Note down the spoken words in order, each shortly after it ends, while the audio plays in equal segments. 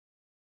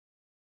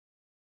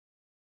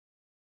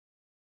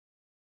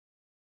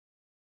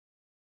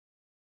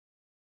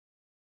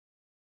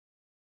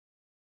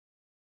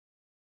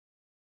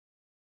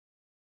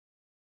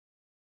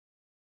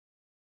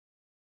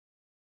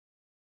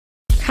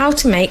How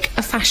to make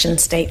a fashion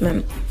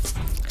statement.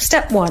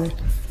 Step 1.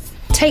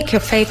 Take your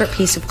favorite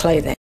piece of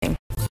clothing.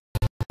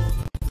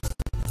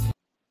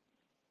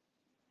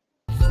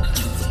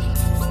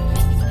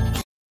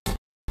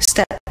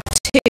 Step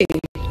 2.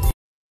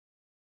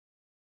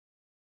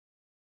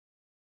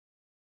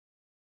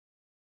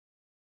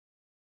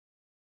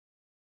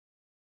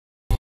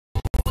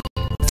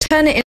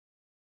 Turn it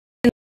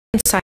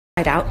inside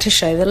out to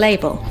show the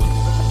label.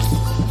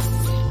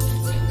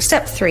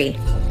 Step 3.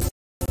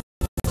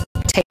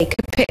 Take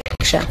a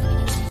picture.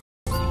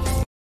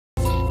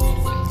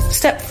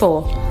 Step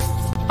 4.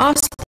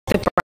 Ask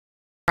the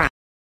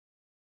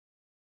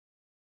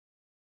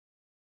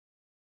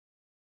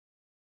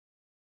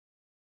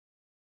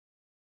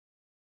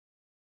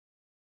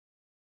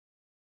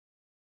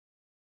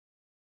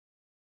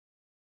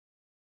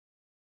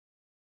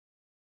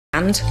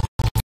brand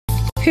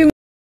who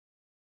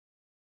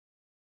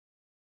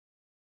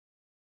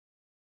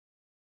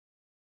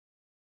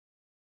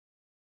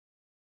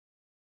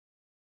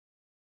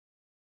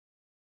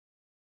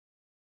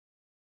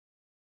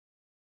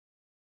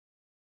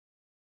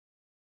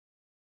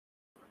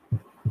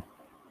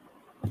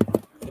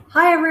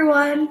Hi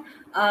everyone,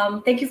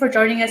 thank you for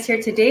joining us here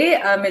today.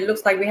 It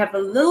looks like we have a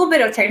little bit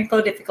of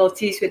technical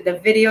difficulties with the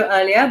video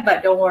earlier,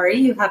 but don't worry,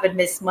 you haven't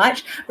missed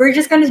much. We're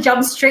just going to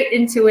jump straight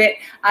into it.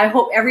 I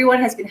hope everyone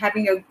has been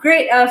having a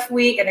great Earth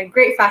Week and a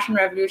great Fashion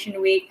Revolution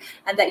Week,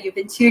 and that you've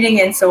been tuning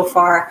in so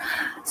far.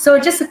 So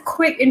just a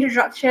quick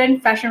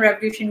introduction, Fashion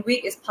Revolution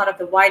Week is part of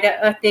the wider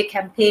Earth Day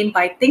campaign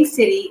by Think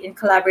City in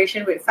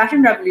collaboration with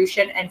Fashion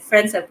Revolution and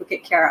Friends of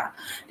Bukit Kiara.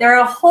 There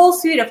are a whole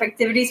suite of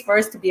activities for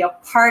us to be a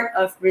part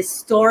of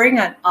restoring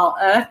our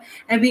Earth,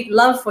 and we'd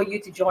love for you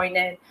to join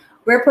in.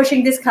 We're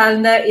pushing this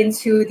calendar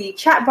into the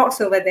chat box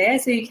over there,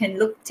 so you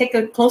can take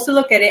a closer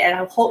look at it, and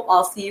I hope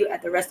I'll see you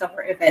at the rest of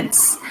our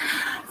events.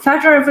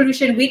 Fashion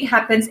Revolution Week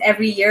happens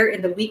every year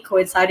in the week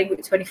coinciding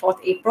with 24th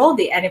April,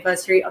 the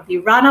anniversary of the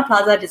Rana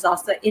Plaza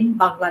disaster in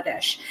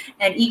Bangladesh.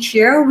 And each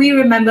year, we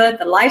remember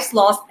the lives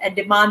lost and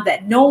demand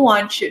that no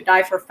one should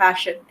die for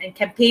fashion, and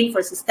campaign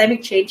for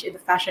systemic change in the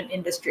fashion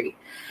industry.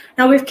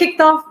 Now, we've kicked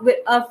off with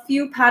a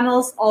few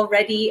panels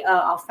already,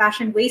 our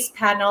fashion waste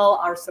panel,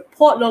 our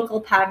support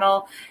local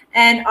panel,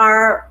 and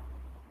our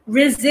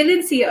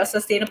resiliency of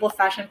sustainable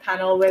fashion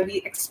panel, where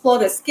we explore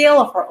the scale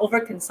of our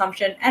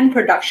overconsumption and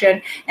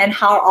production and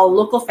how our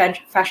local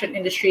fashion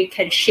industry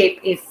can shape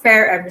a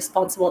fair and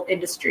responsible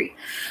industry.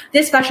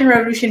 This Fashion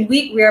Revolution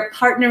Week, we are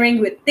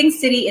partnering with Think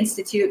City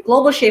Institute,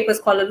 Global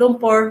Shapers Kuala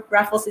Lumpur,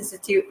 Raffles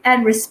Institute,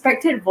 and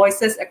respected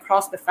voices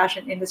across the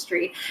fashion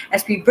industry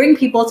as we bring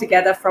people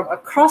together from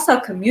across our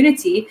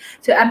community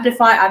to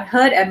amplify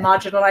unheard and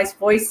marginalized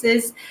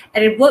voices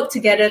and work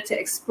together to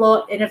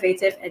explore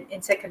innovative and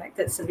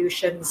interconnected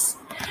solutions.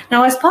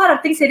 Now, as part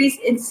of Think Cities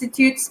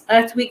Institute's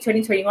Earth Week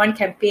 2021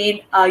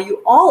 campaign,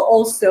 you all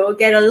also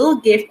get a little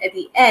gift at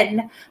the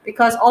end,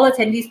 because all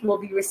attendees will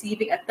be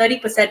receiving a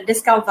 30%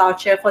 discount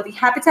voucher for the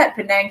Habitat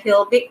Penang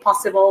Hill Made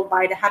Possible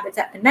by the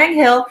Habitat Penang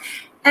Hill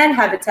and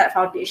Habitat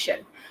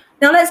Foundation.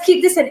 Now, let's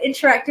keep this an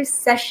interactive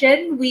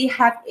session. We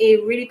have a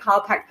really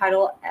power-packed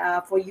panel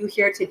for you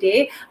here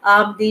today.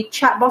 The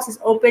chat box is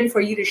open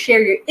for you to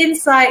share your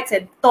insights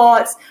and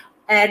thoughts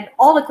and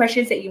all the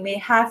questions that you may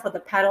have for the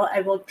panel.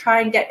 I will try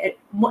and get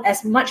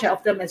as much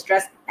of them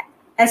addressed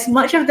as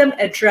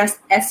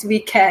we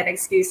can.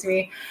 Excuse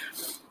me.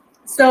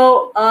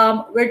 So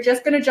we're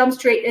just going to jump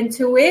straight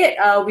into it.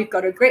 We've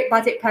got a great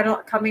Batik panel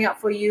coming up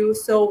for you.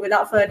 So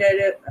without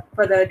further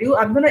ado,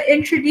 I'm going to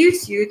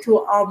introduce you to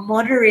our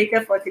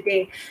moderator for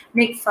today,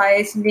 Nik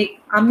Faiz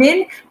Nik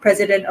Amin,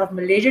 President of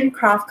Malaysian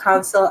Craft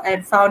Council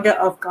and founder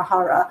of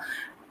Gahara.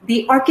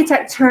 The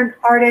architect turned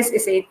artist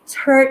is a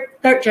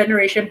third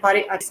generation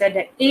batik artisan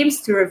that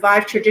aims to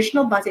revive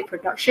traditional batik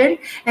production,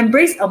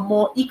 embrace a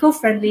more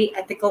eco-friendly,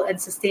 ethical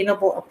and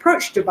sustainable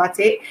approach to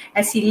batik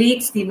as he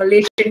leads the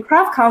Malaysian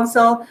Craft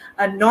Council,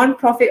 a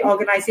non-profit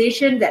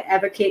organization that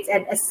advocates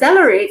and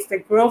accelerates the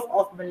growth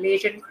of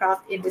Malaysian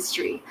craft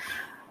industry.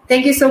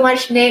 Thank you so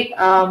much, Nick,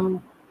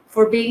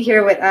 for being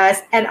here with us,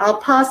 and I'll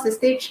pass the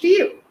stage to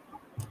you.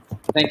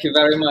 Thank you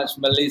very much,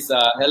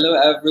 Melissa. Hello,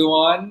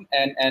 everyone,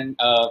 and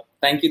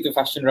thank you to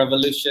Fashion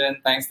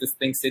Revolution. Thanks to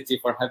Think City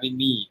for having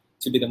me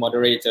to be the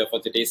moderator for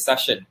today's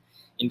session,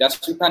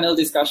 industry panel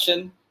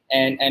discussion,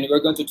 and we're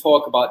going to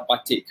talk about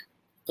batik,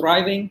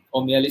 thriving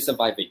or merely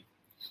surviving.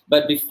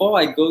 But before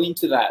I go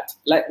into that,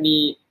 let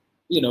me,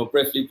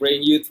 briefly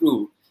bring you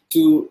through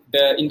to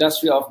the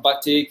industry of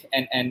batik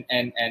and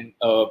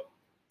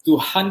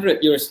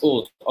 200 years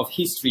old of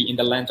history in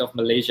the land of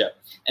Malaysia,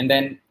 and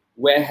then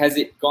where has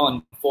it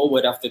gone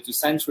forward after 2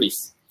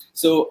 centuries?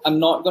 So I'm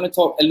not going to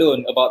talk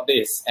alone about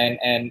this,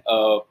 and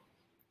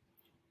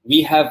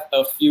we have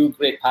a few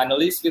great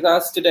panelists with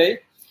us today,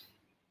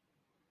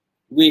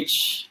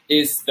 which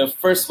is the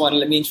first one.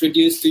 Let me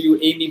introduce to you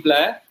Amy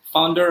Blair,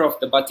 founder of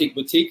the Batik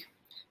Boutique,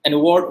 an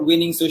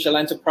award-winning social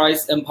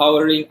enterprise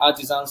empowering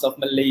artisans of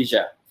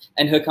Malaysia.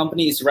 And her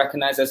company is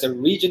recognized as a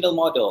regional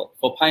model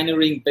for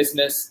pioneering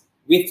business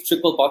with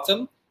triple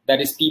bottom,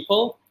 that is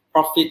people,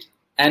 profit,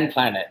 and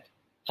planet.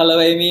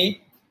 Hello,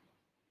 Amy.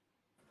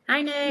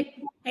 Hi, Nick.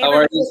 Hey, How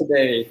are you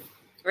today?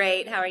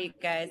 Great. How are you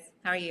guys?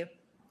 How are you?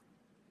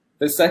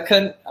 The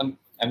second,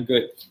 I'm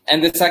good.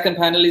 And the second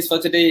panelist for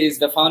today is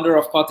the founder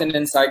of Cotton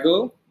and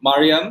Saigo,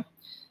 Mariam.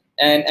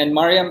 And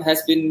Mariam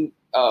has been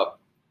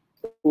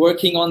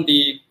working on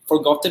the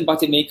forgotten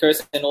batik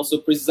makers and also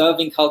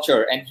preserving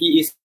culture. And he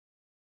is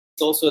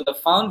also the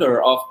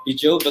founder of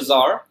Bijou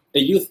Bazaar,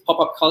 the youth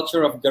pop-up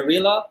culture of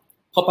guerrilla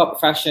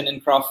pop-up fashion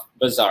and craft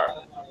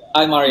bazaar.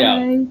 Hi,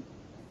 Mariam. Hi.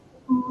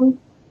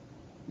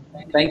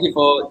 Thank you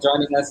for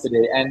joining us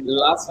today. And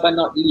last but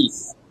not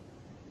least,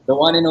 the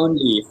one and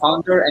only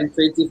founder and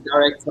creative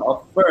director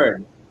of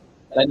Fern.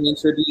 Let me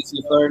introduce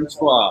you, Fern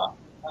Chua.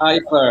 Hi,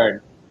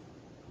 Fern.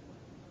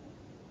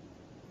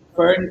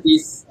 Fern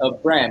is a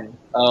brand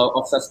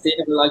of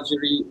sustainable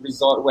luxury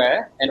resort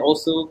wear and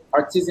also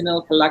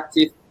artisanal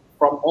collective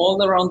from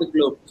all around the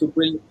globe to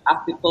bring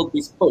ethical,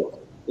 bespoke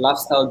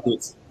lifestyle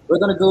goods. We're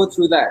going to go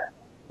through that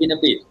in a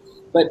bit.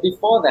 But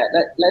before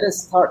that, let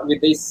us start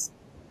with this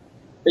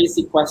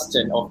basic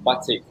question of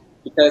batik,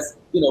 because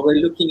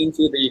we're looking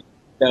into the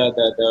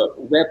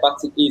where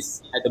batik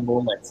is at the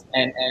moment,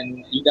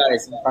 and you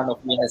guys in front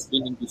of me has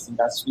been in this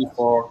industry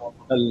for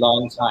a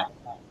long time.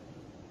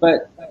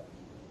 But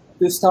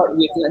to start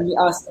with, let me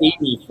ask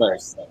Amy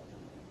first.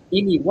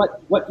 Amy,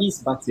 what is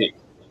batik?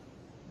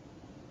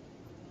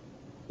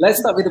 Let's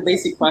start with the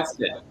basic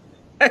question.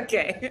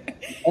 Okay.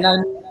 And I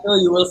know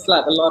you will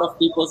slap a lot of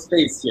people's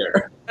face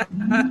here.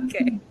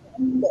 Okay.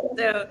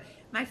 So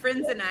my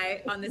friends and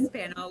I on this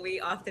panel,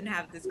 we often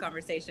have this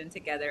conversation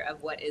together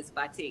of what is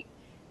batik.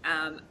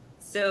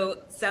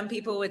 So some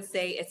people would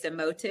say it's a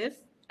motif.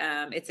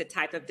 It's a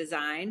type of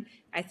design.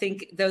 I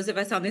think those of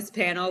us on this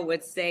panel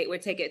would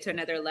take it to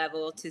another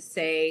level to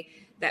say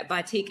that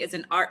batik is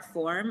an art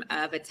form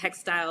of a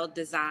textile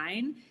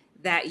design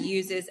that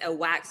uses a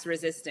wax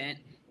resistant.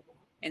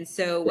 And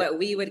so what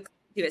we would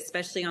do,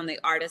 especially on the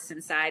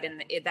artisan side,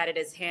 and that it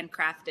is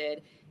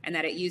handcrafted and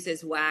that it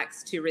uses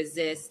wax to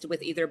resist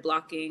with either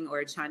blocking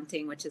or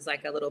chanting, which is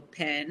like a little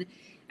pin,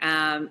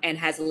 and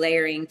has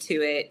layering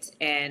to it,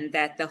 and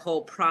that the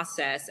whole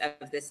process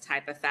of this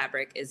type of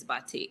fabric is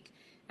batik.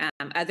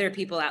 Other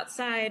people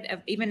outside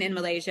of, even in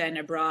Malaysia and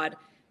abroad,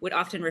 would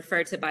often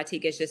refer to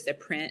batik as just a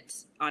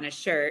print on a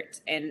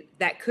shirt, and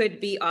that could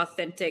be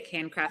authentic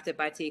handcrafted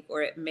batik,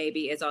 or it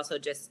maybe is also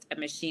just a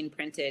machine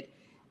printed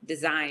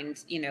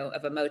designed,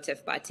 of a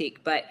motif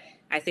batik. But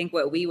I think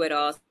what we would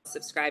all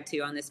subscribe to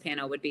on this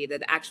panel would be that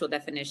the actual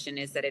definition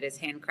is that it is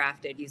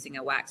handcrafted using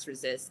a wax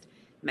resist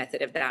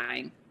method of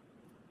dyeing,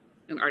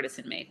 an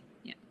artisan made.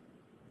 Yeah.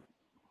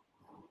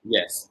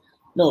 Yes.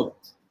 No,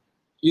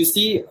 you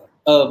see,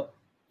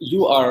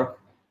 you are,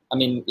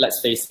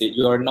 let's face it,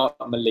 you are not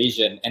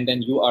Malaysian, and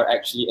then you are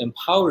actually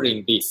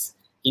empowering this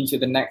into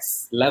the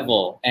next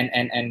level.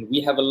 And we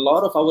have a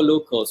lot of our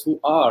locals who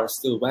are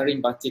still wearing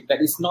batik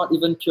that is not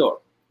even pure.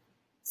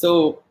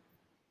 So,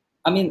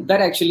 that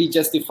actually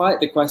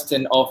justified the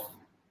question of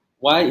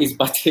why is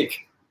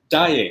batik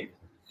dying?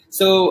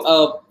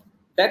 So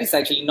that is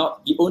actually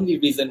not the only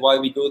reason why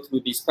we go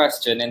through this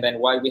question and then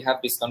why we have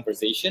this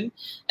conversation.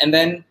 And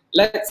then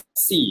let's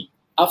see,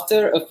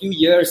 after a few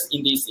years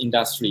in this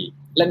industry,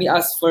 let me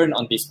ask Fern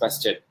on this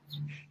question.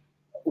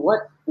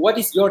 What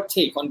is your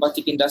take on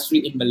batik industry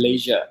in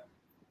Malaysia?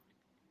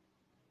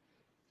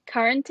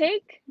 Current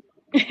take?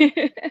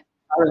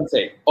 Current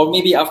take. Or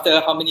maybe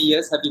after how many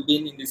years have you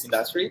been in this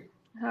industry?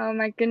 Oh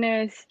my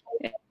goodness.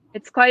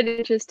 It's quite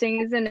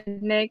interesting, isn't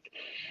it, Nick?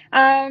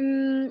 Yeah,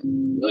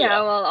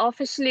 well,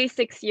 officially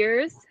 6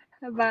 years,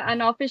 but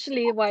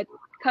unofficially,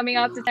 coming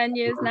up to 10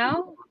 years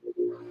now?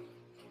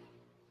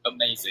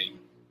 Amazing.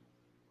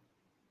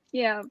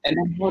 Yeah. And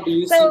then how do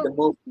you see the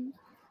most?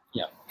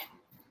 Yeah.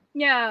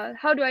 Yeah,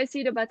 how do I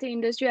see the batik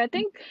industry? I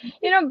think,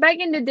 back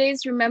in the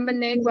days, remember,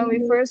 Nick, when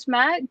we first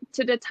met,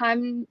 to the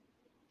time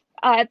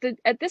at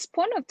this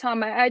point of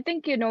time, I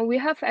think we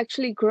have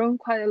actually grown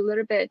quite a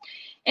little bit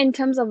in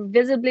terms of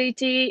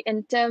visibility,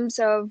 in terms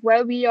of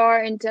where we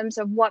are, in terms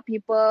of what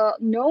people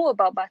know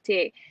about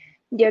batik.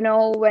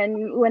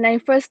 When I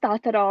first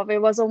started off, it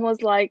was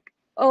almost like,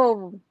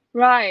 oh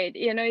right,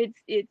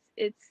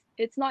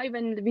 it's not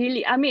even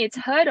really, it's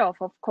heard of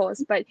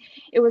course, but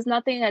it was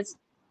nothing as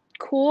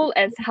cool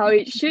as how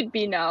it should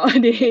be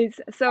nowadays.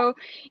 So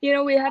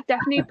we have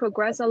definitely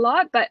progressed a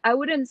lot, but I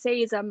wouldn't say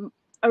it's a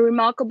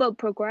remarkable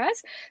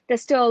progress.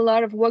 There's still a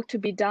lot of work to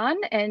be done,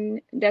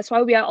 and that's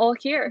why we are all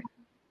here.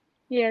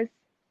 Yes.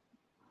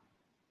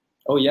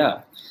 Oh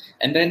yeah.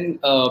 And then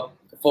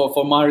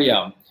for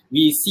Mariam,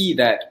 we see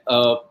that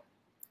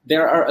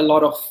there are a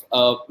lot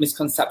of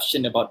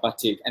misconception about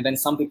batik, and then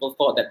some people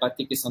thought that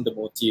batik is on the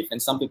motif,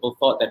 and some people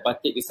thought that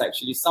batik is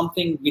actually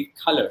something with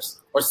colors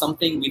or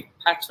something with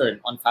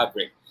pattern on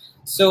fabric.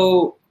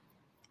 So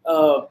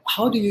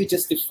how do you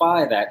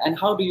justify that, and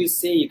how do you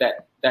say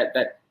that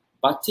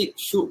batik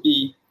should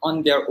be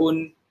on their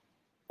own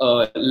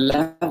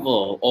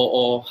level,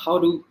 or how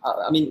do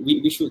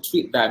we should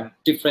treat them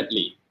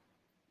differently?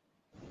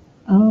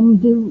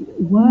 The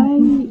why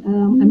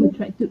I'm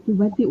attracted to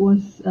batik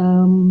was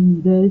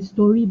the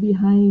story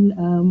behind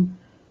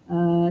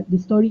the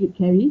story it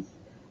carries,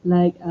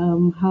 like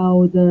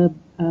how the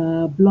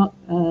block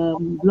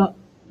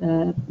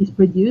is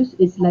produced.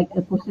 It's like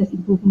a process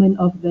improvement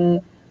of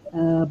the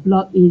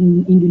block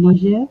in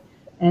Indonesia,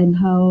 and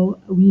how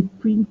we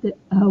print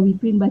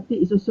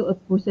batik is also a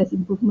process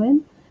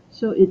improvement.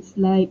 So it's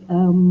like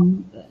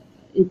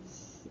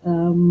it's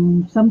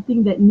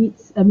something that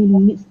needs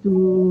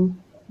to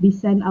be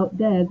sent out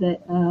there,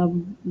 that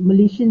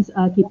Malaysians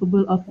are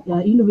capable of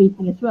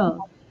innovating as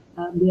well.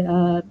 They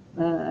are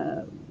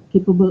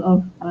capable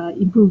of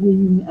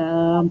improving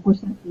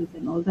processes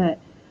and all that.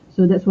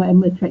 So that's why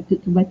I'm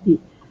attracted to batik.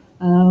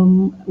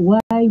 Why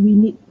we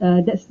need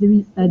that's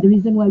the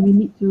reason why we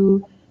need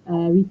to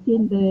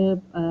retain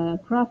the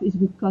craft is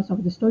because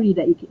of the story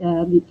that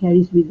it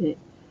carries with it.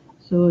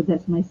 So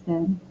that's my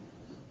stand.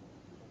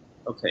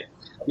 Okay,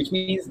 which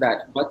means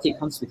that batik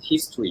comes with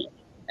history.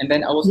 And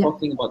then I was Yeah.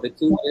 talking about the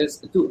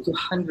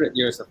 200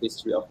 years of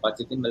history of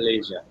batik in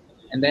Malaysia.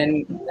 And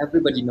then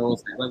everybody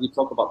knows that when we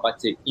talk about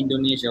batik,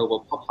 Indonesia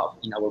will pop up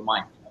in our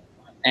mind.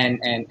 And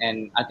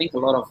I think a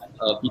lot of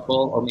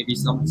people, or maybe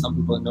some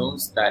people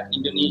knows that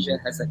Indonesia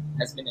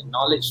has been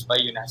acknowledged by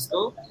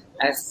UNESCO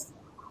as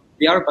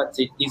their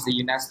batik is a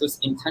UNESCO's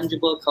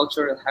intangible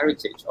cultural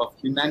heritage of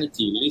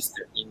humanity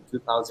listed in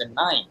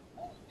 2009.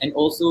 And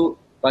also,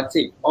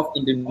 batik of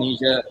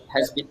Indonesia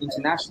has been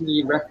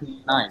internationally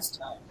recognized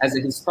as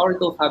a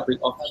historical fabric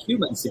of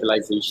human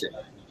civilization.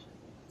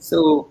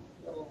 So,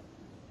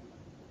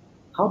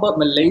 how about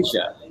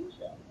Malaysia?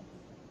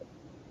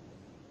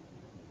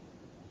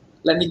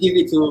 Let me give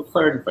it to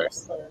Fern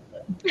first.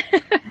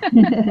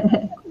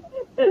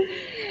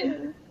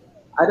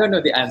 I don't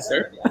know the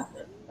answer.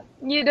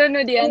 You don't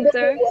know the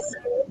answer.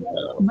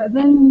 But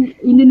then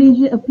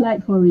Indonesia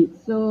applied for it,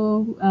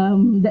 so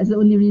that's the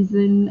only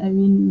reason. I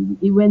mean,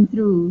 it went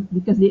through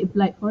because they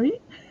applied for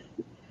it.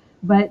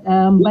 But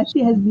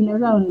batik has been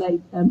around.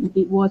 Like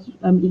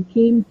it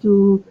came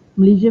to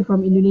Malaysia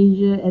from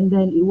Indonesia, and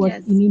then it was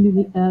Yes.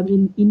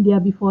 in India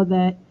before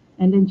that,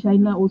 and then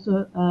China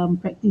also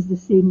practiced the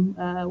same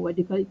what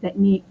they call it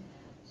technique.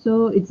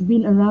 So it's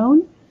been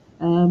around.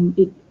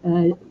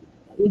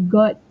 It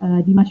got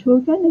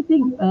dimasyhurkan, I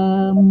think,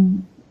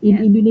 in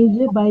Yeah.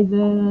 Indonesia by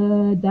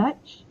the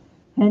Dutch.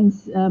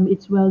 Hence,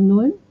 it's well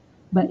known.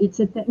 But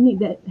it's a technique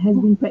that has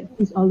been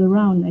practiced all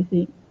around, I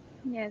think.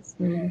 Yes.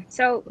 So,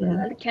 So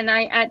yeah. can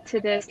I add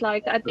to this?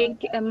 Like, I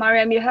think,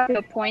 Mariam, you have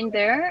your point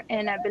there,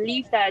 and I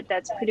believe that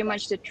that's pretty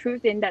much the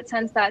truth in that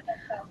sense that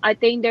I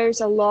think there's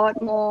a lot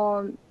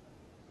more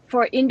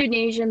for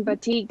Indonesian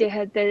batik.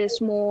 There is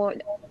more.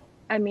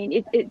 I mean,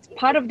 it's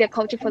part of their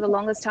culture for the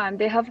longest time.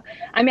 They have,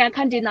 I mean, I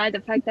can't deny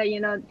the fact that,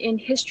 in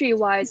history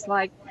wise,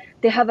 like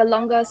they have a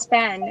longer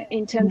span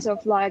in terms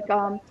of like,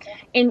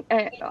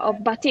 of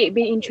batik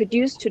being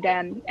introduced to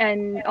them.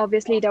 And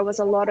obviously there was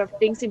a lot of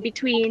things in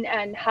between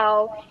and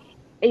how,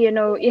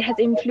 it has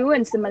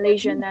influenced the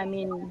Malaysian, I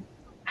mean,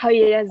 how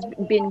it has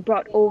been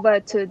brought over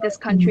to this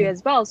country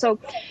as well. So,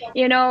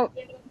 you know,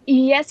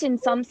 yes, in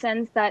some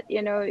sense that,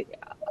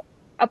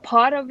 a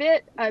part of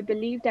it, I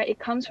believe that it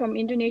comes from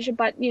Indonesia,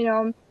 but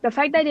the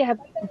fact that they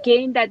have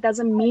gained that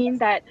doesn't mean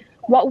that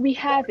what we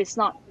have is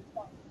not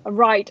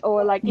right,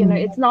 or like,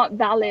 it's not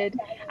valid.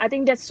 I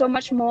think there's so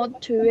much more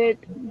to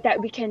it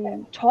that we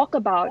can talk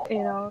about,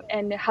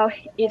 and how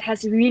it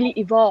has really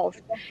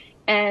evolved.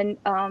 And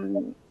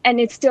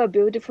it's still a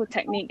beautiful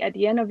technique at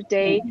the end of the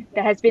day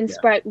that has been Yeah.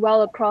 spread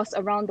well across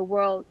around the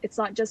world. It's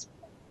not just,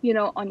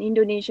 on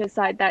Indonesia's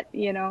side that,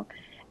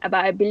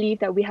 but I believe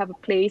that we have a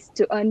place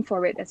to earn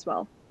for it as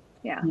well.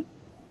 Yeah.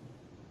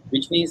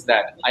 Which means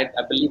that I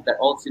believe that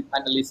all three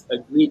panelists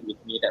agreed with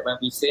me that when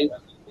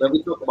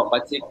we talk about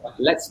batik,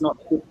 let's not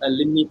put a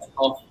limit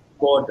of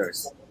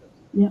borders.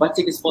 Yeah.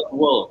 Batik is for the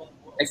world,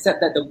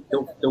 except that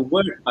the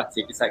word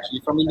batik is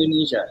actually from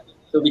Indonesia,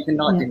 so we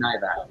cannot Yeah.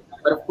 deny that.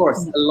 But of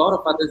course, a lot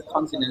of other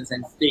continents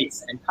and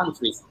states and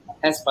countries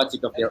has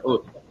batik of their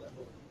own.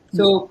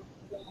 So,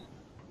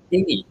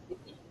 Amy,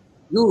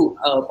 you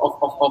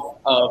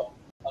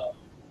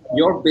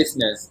your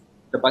business,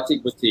 the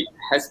Batik Boutique,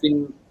 has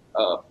been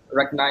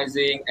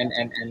recognizing and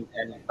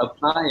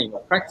applying or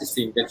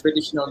practicing the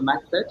traditional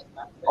method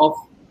of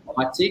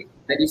batik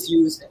that is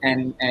used,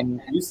 and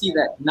you see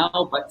that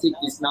now batik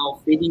is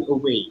now fading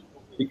away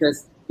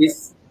because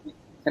it's,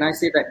 can I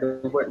say that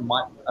the word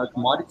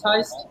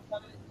commoditized,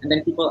 and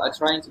then people are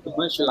trying to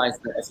commercialize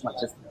that as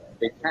much as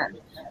they can.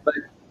 But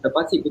the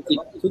Batik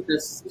Boutique took a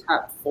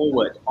step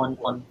forward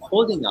on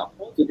holding up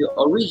to the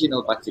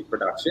original batik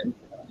production,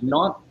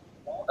 not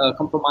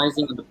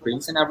compromising on the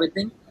prints and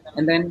everything.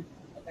 And then,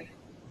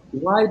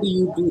 why do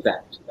you do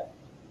that?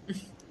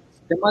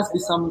 There must be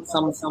some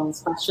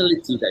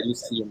specialty that you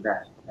see in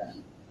that.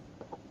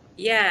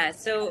 Yeah,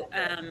 so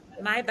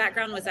my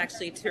background was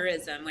actually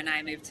tourism when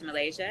I moved to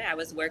Malaysia. I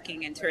was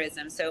working in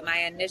tourism. So my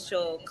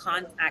initial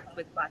contact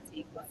with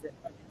batik was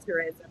from a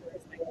tourism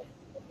perspective.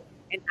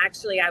 And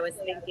actually, I was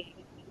thinking,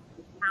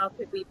 how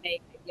could we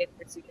make a gift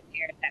or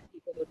souvenir that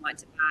people people would want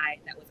to buy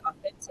that was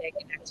authentic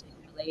and actually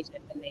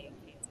Malaysian when they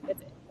came to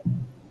visit.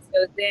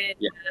 So then,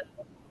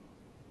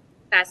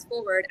 fast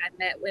forward, I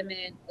met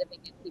women living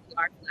in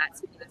PPR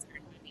flats who just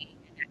earned money,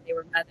 and they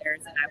were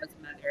mothers, and I was a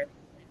mother, a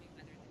new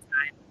mother at the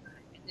time.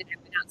 And then I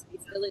went out to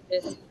these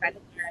villages to try to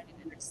learn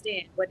and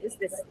understand what is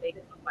this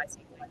thing called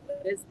Batik, what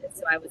is this?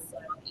 So I was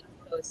on the East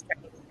Coast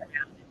trekking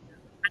around and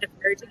kind of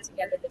merging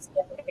together this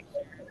whole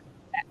picture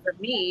that for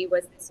me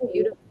was this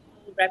beautiful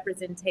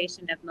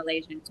representation of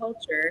Malaysian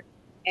culture.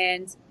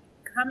 And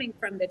coming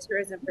from the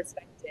tourism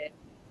perspective,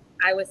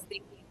 I was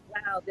thinking,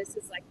 wow, this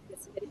is like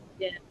this hidden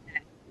gem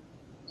that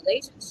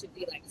Malaysians should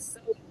be like so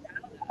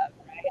proud of,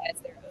 right, as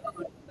their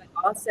own, but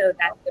also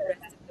that the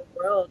rest of the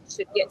world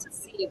should get to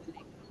see when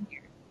they come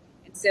here.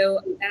 And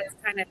so that's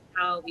kind of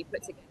how we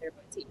put together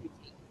Batik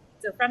Boutique.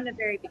 So from the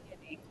very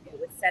beginning, it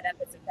was set up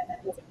as a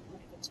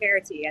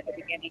charity at the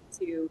beginning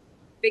to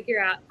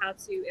figure out how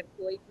to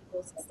employ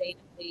people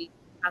sustainably,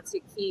 how to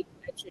keep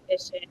a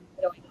tradition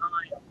going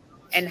on,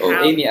 and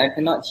how. Amy, I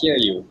cannot hear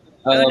you.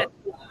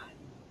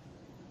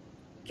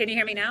 Can you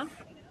hear me now?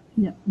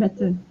 Yeah,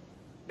 better.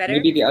 Better?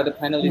 Maybe the other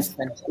panelists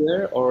can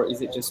hear, or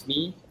is it just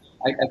me?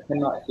 I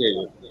cannot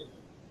hear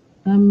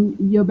you.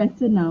 You're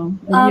better now.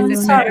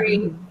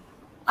 Sorry.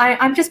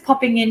 I'm just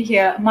popping in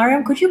here.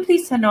 Mariam, could you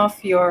please turn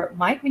off your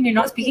mic when you're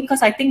not speaking?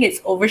 Because I think it's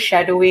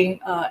overshadowing.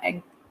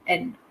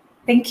 And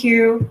thank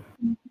you.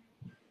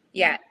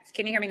 Yeah.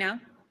 Can you hear me now?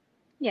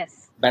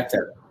 Yes.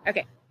 Better.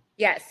 Okay.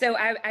 Yeah. So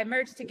I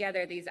merged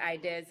together these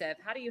ideas of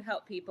how do you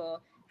help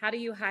people? How do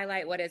you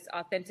highlight what is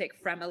authentic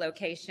from a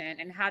location?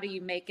 And how do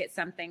you make it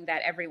something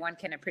that everyone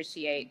can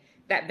appreciate,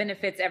 that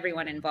benefits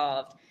everyone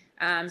involved?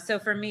 So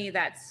for me,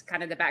 that's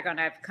kind of the background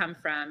I've come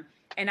from.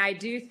 And I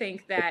do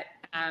think that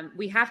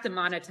we have to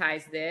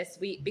monetize this.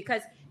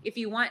 Because if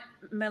you want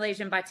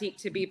Malaysian batik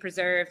to be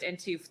preserved and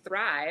to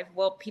thrive,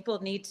 well, people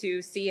need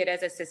to see it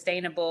as a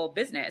sustainable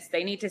business.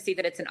 They need to see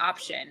that it's an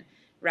option,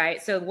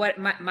 right? So what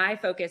my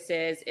focus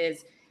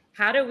is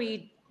how do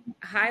we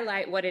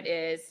highlight what it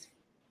is,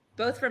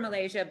 both for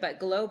Malaysia, but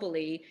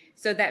globally,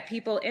 so that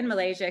people in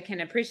Malaysia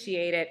can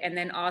appreciate it and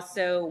then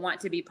also want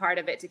to be part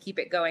of it to keep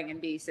it going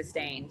and be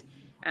sustained.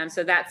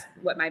 So that's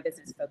what my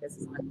business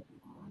focuses on.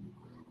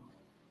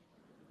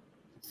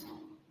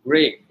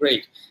 Great.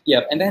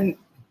 Yeah, and then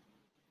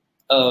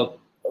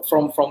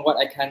from what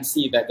I can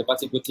see, that the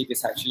Batik Boutique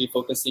is actually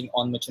focusing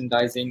on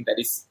merchandising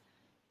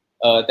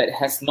that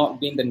has not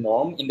been the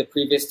norm in the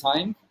previous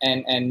time,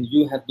 and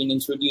you have been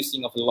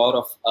introducing of a lot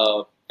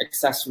of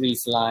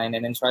accessories line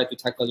and then try to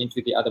tackle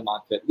into the other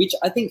market, which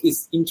I think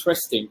is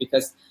interesting,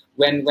 because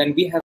when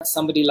we have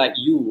somebody like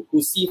you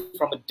who see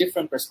from a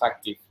different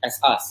perspective as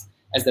us,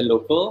 as the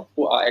local,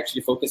 who are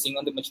actually focusing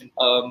on the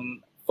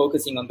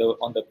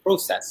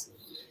process,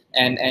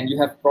 and you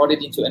have brought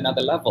it into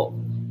another level.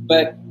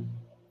 But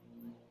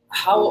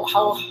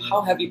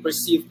how have you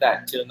perceived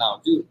that till now?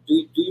 Do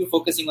you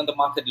focusing on the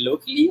market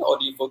locally, or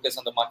do you focus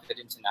on the market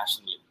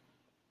internationally?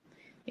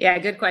 Yeah,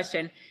 good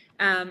question.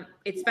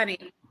 It's funny.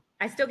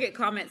 I still get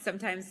comments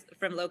sometimes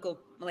from local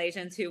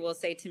Malaysians who will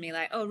say to me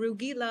like, "Oh,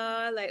 rugi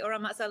lah, like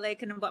orang mak saleh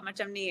kena buat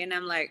macam ni," and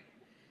I'm like,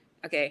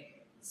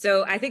 okay.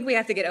 So I think we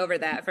have to get over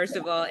that, first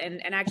of all,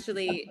 and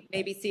actually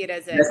maybe see it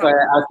as a. That's why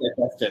I asked that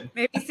question.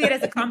 Maybe see it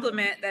as a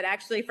compliment that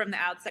actually from the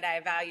outside I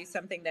value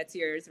something that's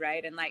yours,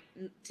 right? And like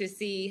to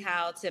see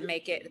how to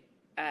make it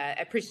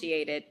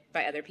appreciated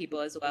by other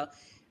people as well.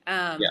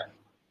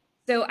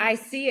 So I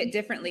see it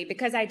differently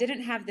because I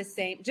didn't have the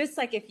same, just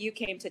like if you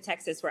came to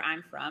Texas where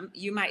I'm from,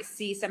 you might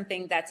see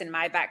something that's in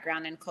my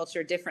background and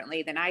culture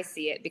differently than I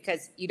see it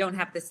because you don't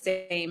have the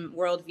same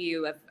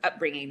worldview of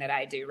upbringing that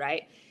I do,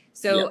 right?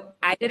 So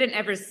I didn't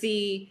ever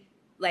see,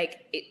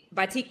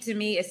 batik to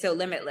me is so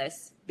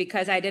limitless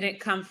because I didn't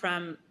come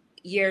from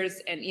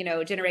years and,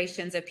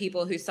 generations of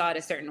people who saw it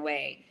a certain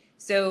way.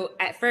 So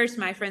at first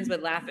my friends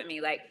would laugh at me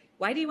like,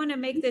 why do you want to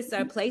make this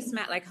a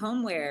placemat like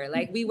homeware?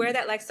 Like we wear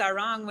that like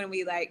sarong when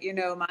we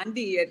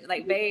mandi and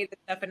like bathe and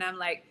stuff. And I'm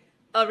like,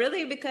 oh,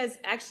 really? Because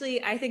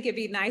actually I think it'd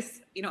be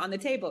nice, on the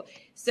table.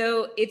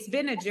 So it's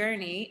been a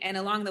journey. And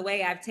along the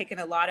way, I've taken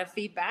a lot of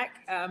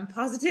feedback,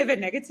 positive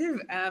and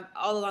negative,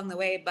 all along the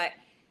way. But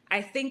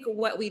I think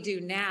what we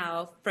do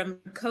now from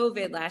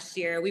COVID last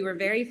year, we were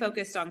very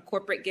focused on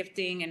corporate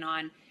gifting and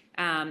on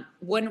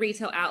one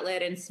retail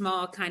outlet and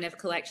small kind of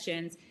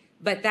collections.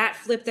 But that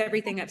flipped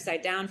everything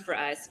upside down for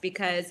us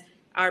because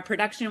our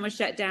production was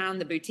shut down,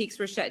 the boutiques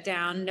were shut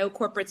down, no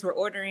corporates were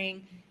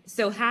ordering.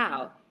 So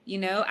how?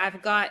 I've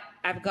got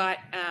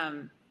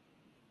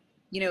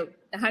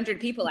 100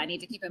 people I need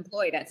to keep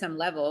employed at some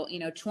level,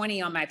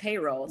 20 on my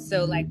payroll.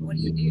 So like, what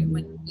do you do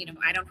when,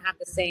 I don't have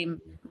the same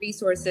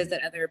resources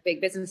that other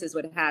big businesses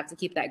would have to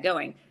keep that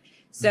going?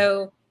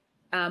 So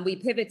we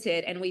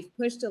pivoted and we've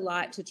pushed a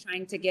lot to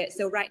trying to get,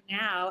 so right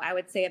now I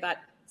would say about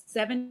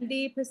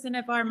 70%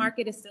 of our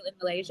market is still in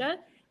Malaysia,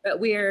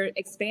 but we're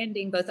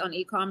expanding both on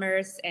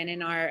e-commerce and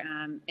in our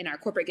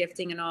corporate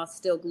gifting and all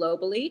still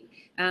globally.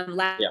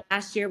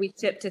 Last year we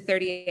shipped to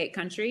 38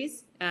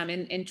 countries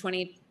in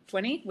 2020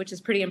 2020, which is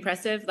pretty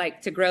impressive,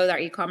 like to grow our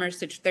e-commerce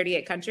to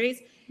 38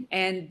 countries.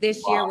 And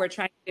this year we're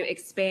trying to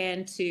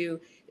expand to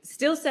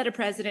still set a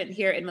precedent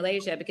here in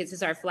Malaysia because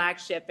it's our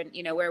flagship and,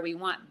 you know, where we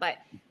want, but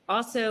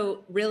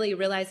also really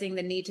realizing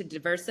the need to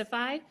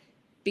diversify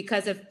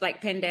because of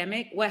like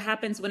pandemic. What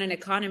happens when an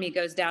economy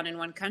goes down in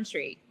one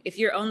country? If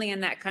you're only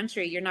in that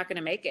country, you're not going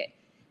to make it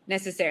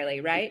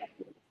necessarily, right?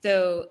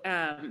 So,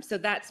 so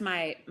that's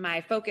my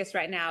focus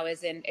right now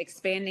is in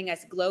expanding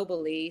us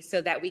globally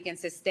so that we can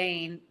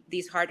sustain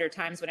these harder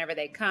times whenever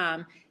they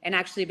come and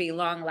actually be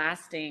long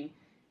lasting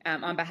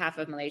on behalf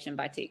of Malaysian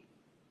Batik.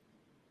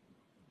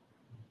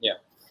 Yeah.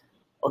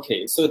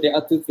 Okay, so there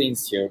are two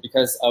things here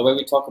because when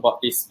we talk about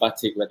this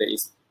batik, whether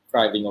it's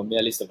thriving or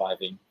merely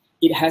surviving,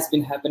 it has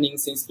been happening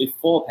since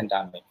before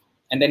pandemic.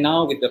 And then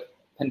now with the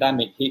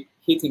pandemic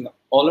hitting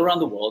all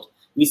around the world,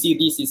 we see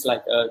this is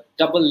like a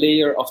double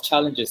layer of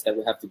challenges that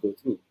we have to go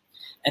through.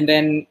 And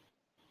then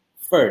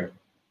third,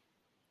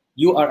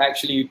 you are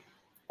actually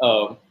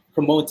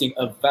promoting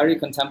a very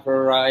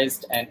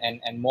contemporarized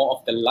and more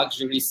of the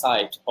luxury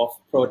side of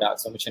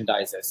products or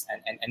merchandises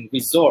and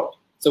resort.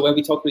 So when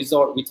we talk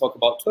resort, we talk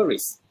about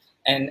tourists.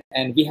 And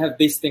we have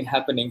this thing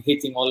happening,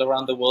 hitting all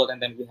around the world. And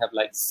then we have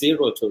like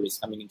 0 tourists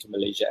coming into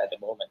Malaysia at the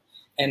moment.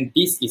 And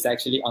this is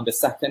actually on the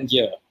 2nd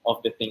year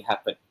of the thing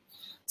happen.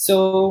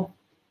 So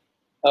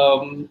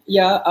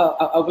yeah,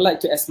 I would like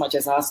to as much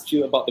as ask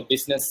you about the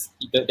business,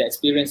 the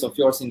experience of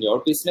yours in your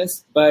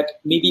business,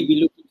 but maybe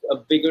we look into a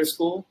bigger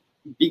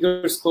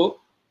scope.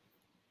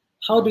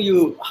 How do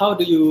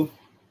you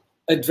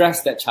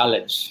address that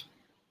challenge,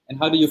 and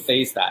how do you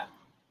face that?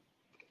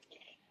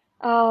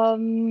 I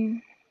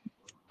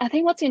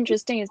think what's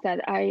interesting is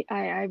that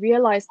I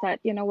realized that,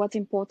 you know, what's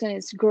important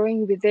is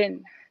growing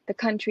within the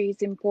country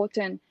is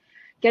important.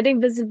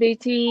 Getting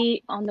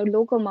visibility on the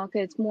local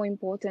market is more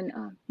important.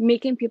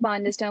 Making people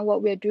understand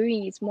what we're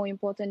doing is more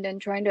important than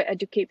trying to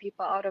educate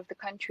people out of the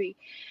country.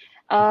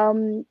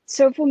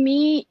 So for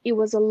me, it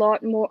was a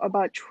lot more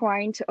about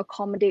trying to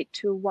accommodate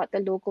to what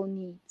the local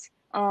needs.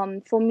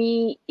 For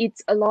me,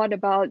 it's a lot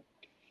about,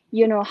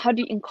 you know, how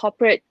do you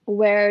incorporate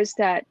wares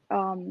that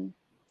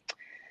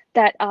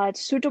that are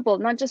suitable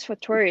not just for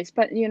tourists,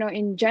 but, you know,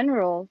 in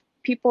general,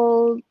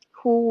 people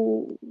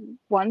who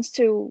wants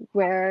to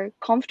wear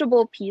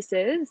comfortable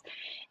pieces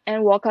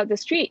and walk out the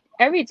street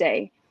every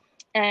day.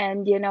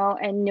 And, you know,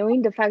 and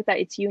knowing the fact that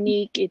it's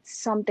unique,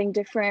 it's something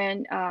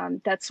different,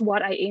 that's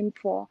what I aim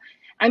for.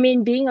 I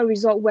mean, being a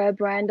resort wear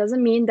brand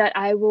doesn't mean that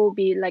I will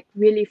be like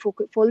really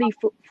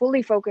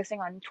fully focusing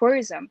on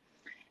tourism.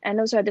 And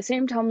also at the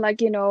same time,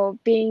 like, you know,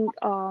 being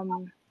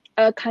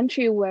a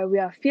country where we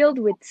are filled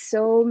with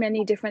so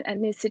many different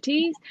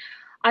ethnicities,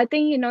 I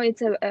think, you know,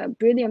 it's a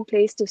brilliant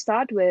place to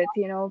start with.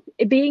 You know,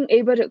 being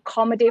able to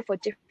accommodate for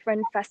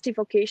different festive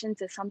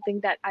occasions is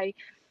something that I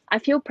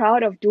feel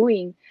proud of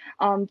doing,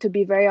 to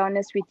be very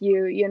honest with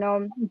you. You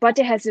know, but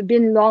it has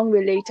been long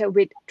related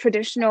with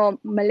traditional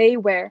Malay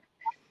wear,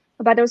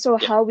 but also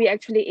how we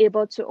actually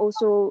able to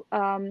also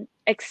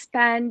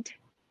expand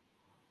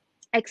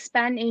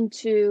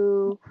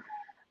into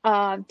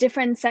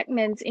different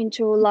segments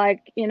into,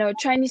 like, you know,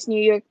 Chinese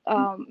New Year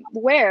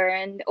wear,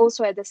 and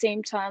also at the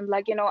same time,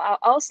 like, you know,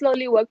 I'll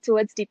slowly work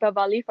towards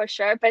Deepavali for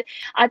sure. But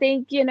I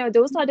think, you know,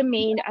 those are the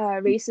main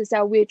races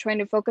that we're trying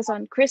to focus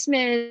on,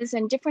 Christmas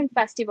and different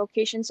festive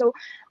occasions. So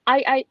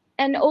I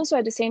and also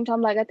at the same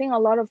time, like, I think a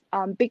lot of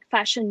big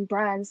fashion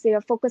brands, they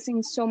are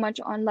focusing so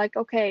much on, like,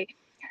 okay,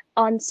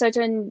 on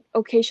certain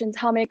occasions,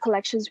 how many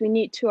collections we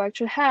need to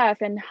actually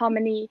have, and how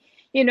many,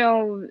 you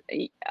know,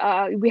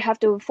 we have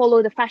to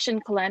follow the fashion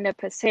calendar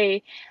per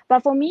se.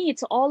 But for me,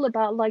 it's all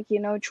about, like, you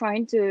know,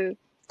 trying to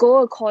go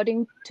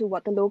according to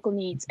what the local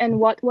needs. And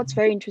what's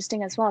very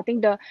interesting as well, I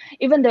think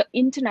even the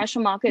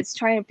international markets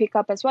trying to pick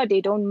up as well.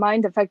 They don't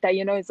mind the fact that,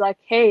 you know, it's like,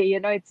 hey, you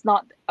know, it's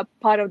not a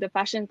part of the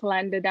fashion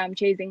calendar that I'm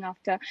chasing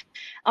after.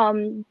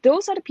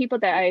 Those are the people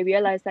that I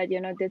realized that,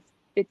 you know,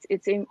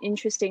 it's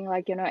interesting,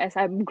 like, you know, as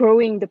I'm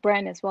growing the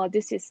brand as well,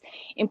 this is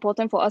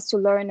important for us to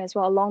learn as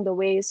well along the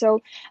way.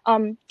 So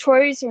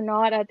tourists or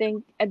not, I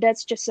think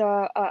that's just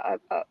a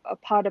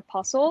part of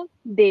puzzle.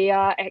 They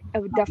are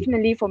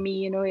definitely, for me,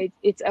 you know,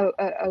 it's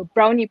a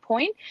brownie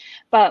point.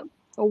 But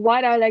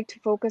what I like to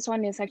focus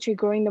on is actually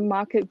growing the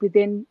market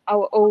within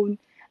our own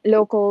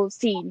local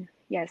scene.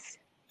 Yes.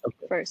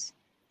 Okay. First.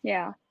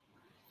 Yeah.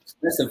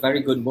 That's a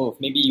very good move.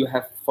 Maybe you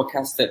have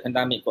forecasted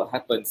pandemic will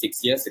happen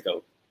 6 years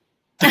ago.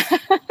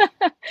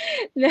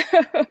 No.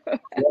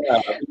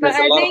 Yeah, But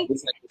I think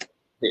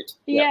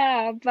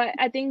yeah, but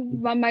I think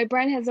my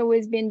brand has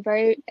always been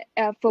very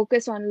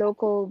focused on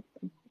local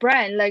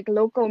brand, like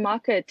local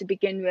market to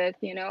begin with,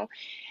 you know,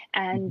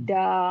 and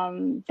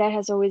that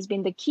has always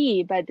been the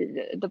key. But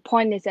the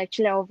point is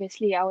actually,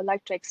 obviously, I would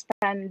like to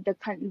expand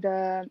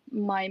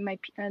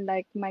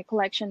my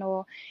collection,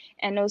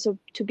 and also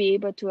to be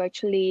able to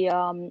actually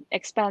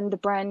expand the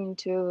brand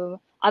into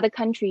other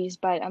countries.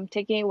 But I'm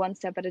taking it one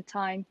step at a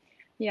time.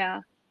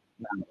 Yeah.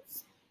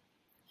 Nice.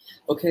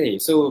 Okay,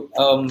 so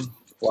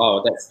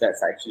wow,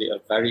 that's actually a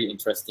very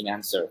interesting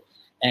answer.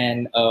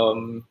 And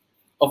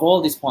of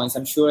all these points,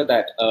 I'm sure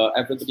that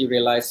everybody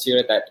realized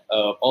here that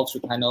all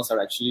three panels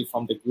are actually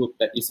from the group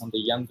that is on the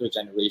younger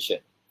generation.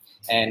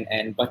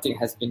 And Batik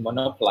has been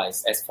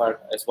monopolized, as far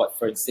as what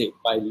Fern said,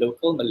 by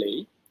local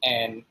Malay,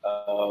 and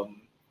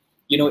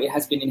it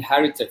has been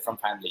inherited from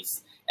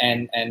families.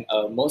 And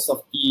most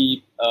of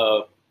the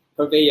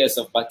purveyors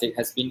of Batik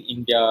has been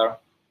in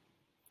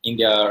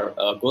their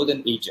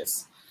golden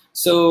ages.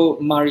 So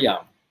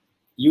Mariam,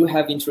 you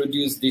have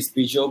introduced this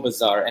visual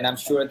bazaar, and I'm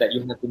sure that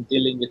you have been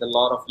dealing with a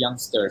lot of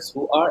youngsters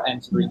who are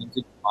entering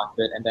into the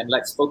market. And then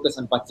let's focus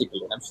on Batik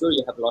alone. I'm sure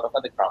you have a lot of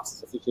other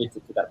crafts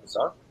associated to that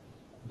bazaar.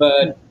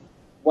 But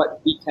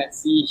what we can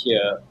see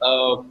here,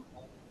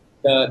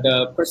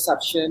 the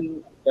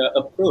perception, the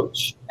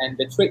approach, and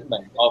the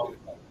treatment of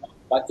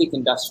Batik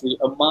industry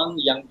among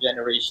young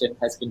generation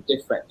has been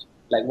different,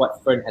 like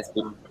what Fern has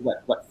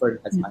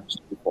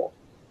mentioned before.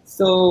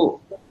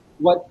 So,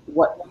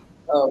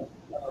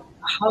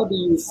 how do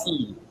you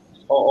see,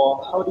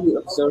 or how do you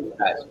observe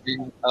that?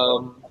 And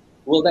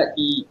will that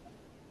be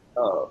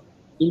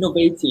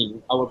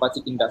innovating our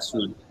Batik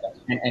industry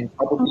and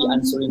probably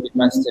answering the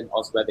question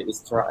of whether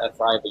it's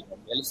thriving or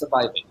merely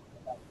surviving?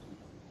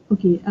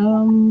 Okay,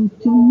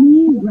 to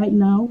me right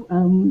now,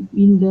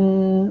 in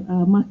the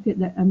market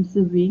that I'm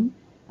serving,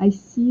 I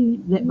see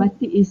that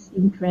Batik is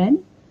in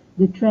trend.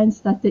 The trend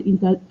started in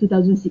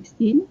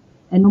 2016,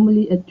 and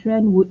normally a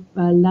trend would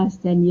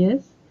last 10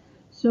 years.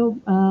 So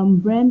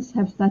brands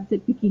have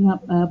started picking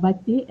up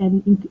Batik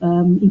and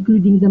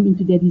including them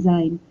into their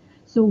design.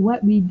 So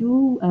what we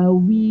do,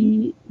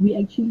 we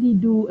actually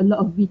do a lot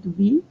of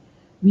B2B.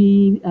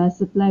 We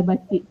supply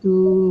Batik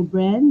to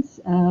brands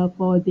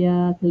for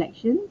their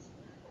collections.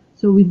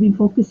 So we've been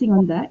focusing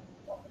on that.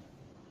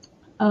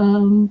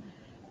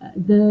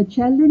 The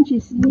challenge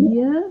is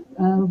here,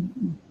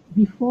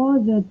 before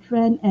the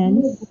trend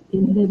ends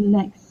in the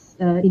next,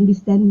 in this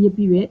 10-year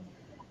period,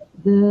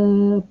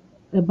 the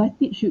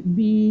Batik should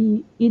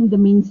be in the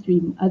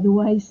mainstream.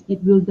 Otherwise,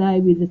 it will die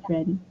with the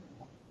trend.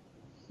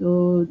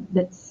 So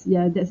that's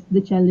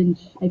the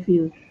challenge I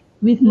feel.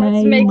 With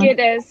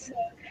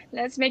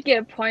let's make it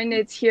a point.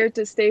 It's here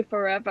to stay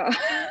forever.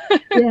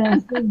 Yeah,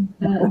 so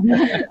we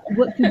have to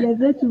work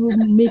together to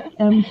make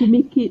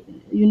it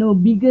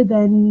bigger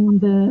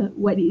than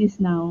what it is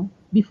now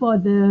before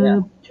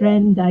the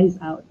trend dies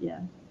out.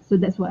 Yeah, so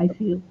that's what I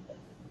feel.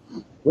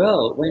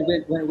 Well,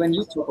 when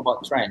you talk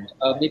about trend,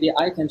 maybe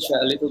I can share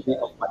a little bit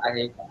of what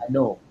I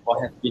know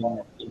or have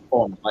been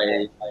informed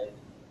by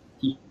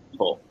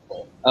people.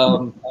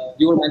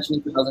 You were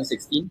mentioning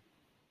 2016.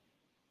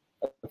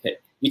 Okay,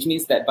 which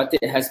means that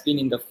Batik has been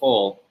in the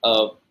fall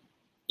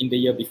in the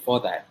year before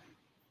that,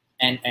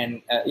 and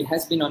it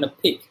has been on a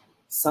peak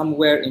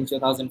somewhere in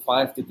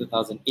 2005 to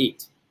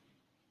 2008,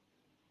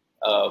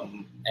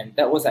 and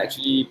that was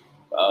actually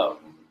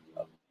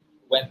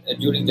when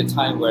during the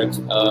time where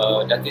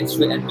Datin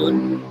Sri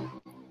Endun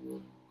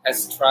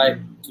has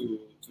tried to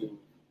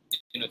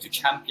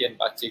champion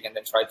Batik and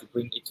then try to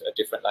bring it to a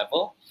different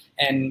level.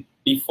 And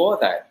before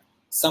that,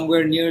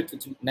 somewhere near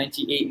to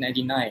 98,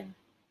 99,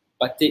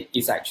 Batik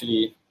is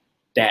actually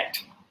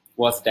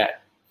was dead.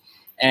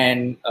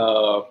 And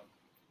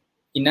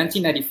in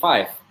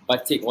 1995,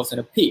 Batik was on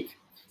a peak.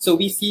 So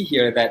we see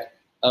here that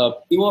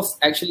it was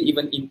actually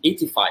even in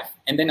 85,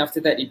 and then after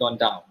that it gone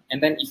down,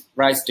 and then it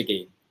rised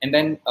again, and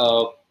then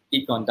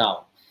it gone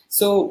down.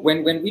 So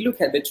when we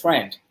look at the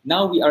trend,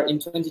 now we are in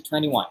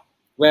 2021,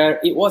 where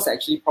it was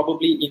actually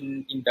probably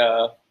in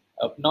the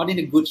not in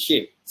a good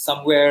shape,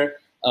 somewhere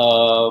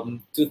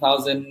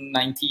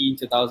 2019,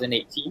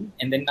 2018,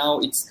 and then now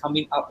it's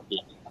coming up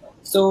again.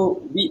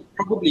 So we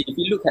probably, if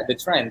you look at the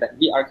trend, that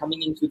we are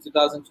coming into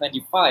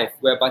 2025,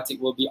 where Batik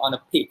will be on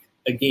a peak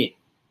again.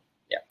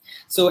 Yeah.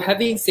 So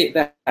having said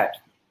that,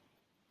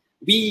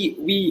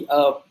 we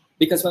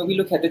because when we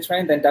look at the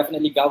trend, then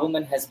definitely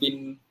government has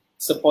been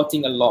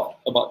supporting a lot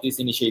about this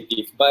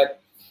initiative.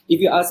 But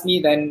if you ask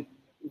me, then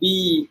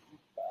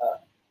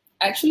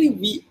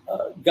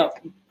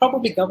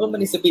probably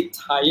government is a bit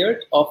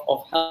tired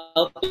of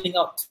helping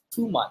out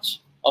too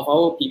much of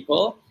our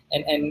people,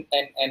 and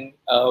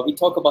we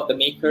talk about the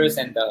makers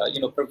and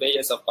the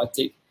purveyors of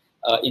Batik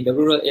in the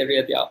rural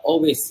area. They are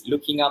always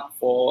looking up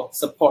for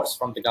supports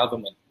from the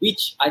government,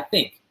 which I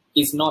think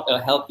is not a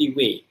healthy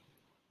way.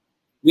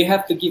 We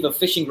have to give a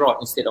fishing rod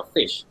instead of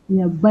fish.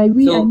 Yeah, by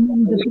we I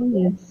mean the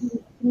players.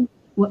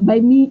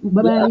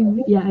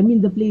 I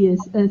mean the players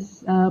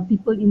as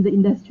people in the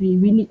industry.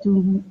 We need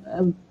to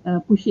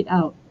push it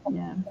out.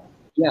 Yeah.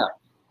 Yeah,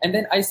 and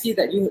then I see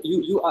that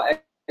you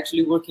are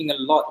actually working a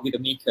lot with the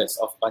makers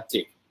of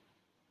Batik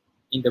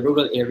in the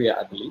rural area,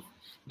 I believe.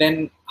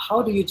 Then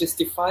how do you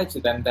justify to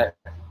them that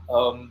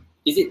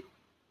is it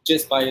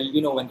just by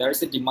when there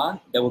is a demand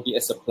there will be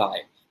a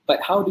supply? But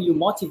how do you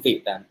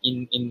motivate them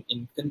in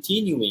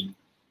continuing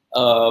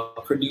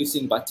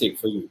producing Batik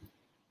for you?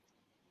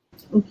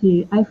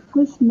 Okay, I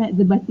first met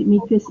the Batik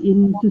makers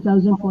in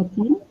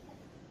 2014.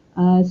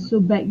 So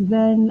back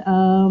then,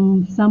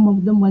 some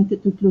of them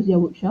wanted to close their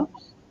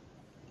workshops.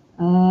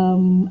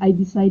 I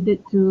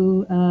decided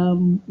to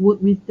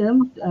work with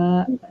them,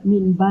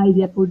 buy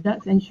their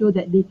products and show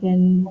that they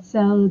can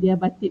sell their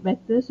batik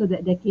better so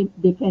that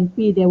they can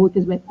pay their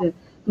workers better.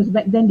 Because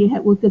back then they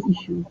had workers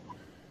issue.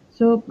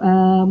 So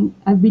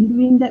I've been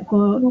doing that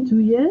for 2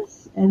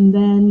 years, and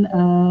then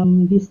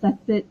they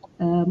started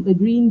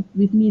agreeing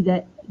with me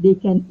that they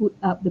can put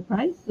up the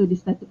price. So they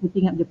started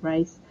putting up the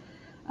price.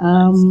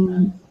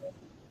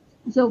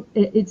 So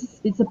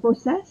it's a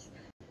process.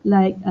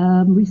 Like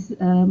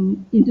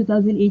in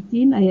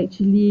 2018, I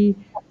actually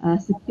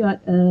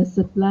secured a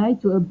supply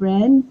to a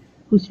brand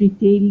who's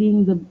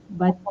retailing the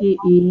batik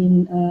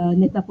in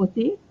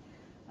Net-a-Porter.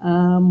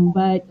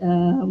 But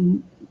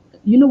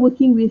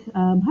working with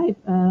high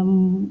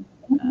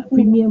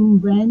premium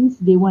brands,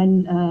 they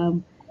want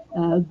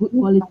good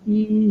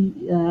quality.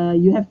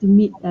 You have to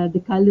meet the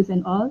colors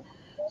and all.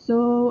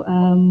 So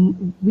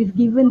we've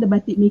given the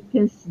batik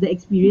makers the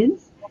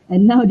experience,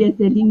 and now they're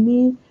telling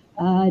me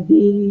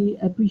they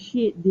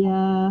appreciate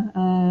their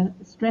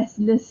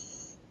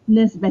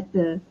stresslessness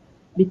better,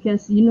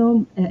 because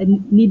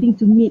needing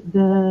to meet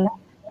the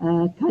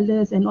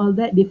colors and all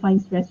that they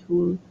find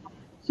stressful.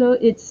 So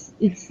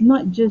it's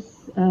not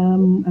just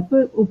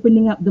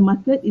opening up the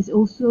market, it's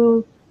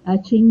also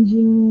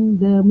changing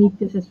the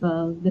makers as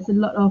well. There's a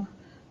lot of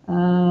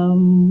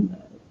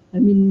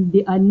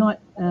they are not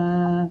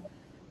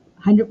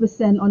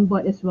 100% on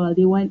board as well.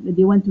 They want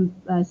to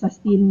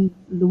sustain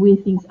the way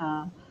things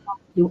are.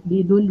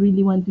 They don't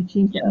really want to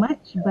change that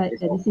much, but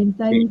at the same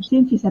time,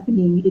 change is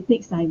happening. It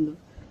takes time though.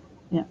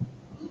 Yeah.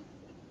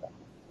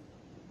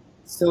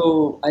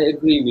 So I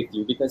agree with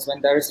you, because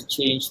when there is a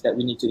change that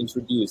we need to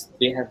introduce,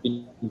 they have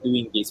been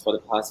doing this for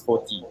the past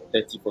 40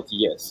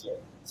 years.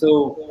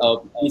 So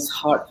it's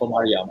hard for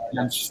Mariam, and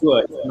I'm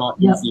sure it's not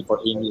easy for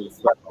Amy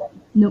as well.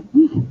 No.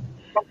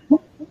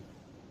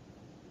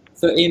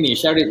 So Amy,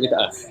 share it with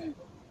us.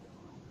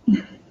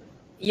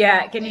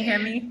 Yeah, can you hear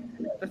me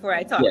before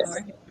I talk Yes.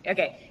 more?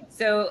 Okay,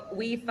 so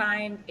we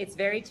find it's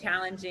very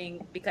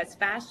challenging because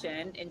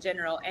fashion in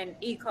general and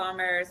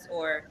e-commerce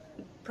or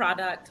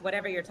product,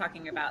 whatever you're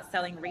talking about,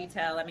 selling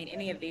retail, I mean,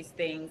 any of these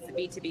things, the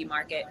B2B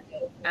market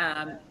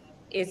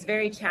is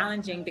very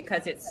challenging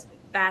because it's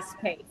fast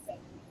paced,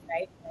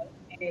 right?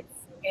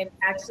 And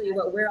actually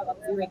what we're all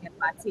doing in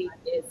Batik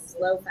is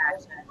slow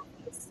fashion,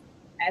 it's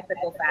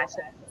ethical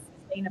fashion,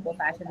 sustainable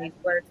fashion, these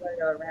words that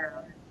go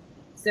around.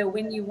 So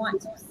when you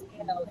want to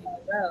scale and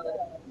grow,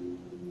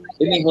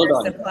 Amy, hold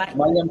on.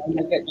 Mariam, can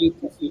I get you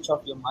to switch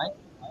off your mic?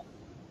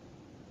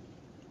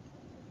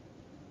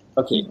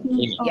 Okay,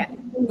 Amy. Yeah,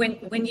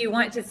 when you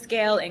want to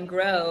scale and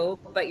grow,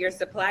 but your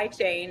supply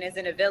chain is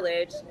in a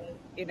village,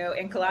 in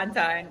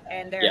Kelantan,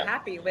 and they're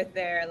happy with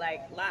their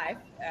life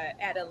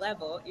at a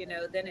level,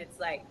 then it's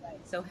like,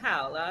 so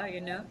how,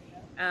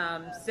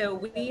 so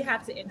we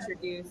have to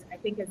introduce, I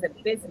think as a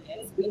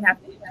business, we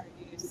have to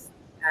introduce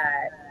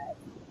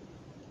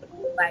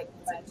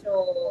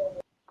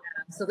potential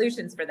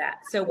solutions for that.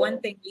 So one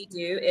thing we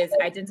do is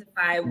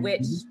identify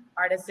which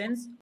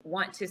artisans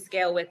want to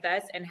scale with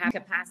us and have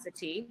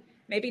capacity,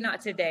 maybe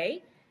not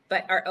today,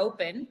 but are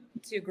open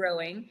to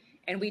growing.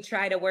 And we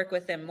try to work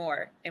with them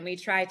more. And we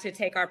try to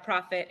take our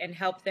profit and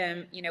help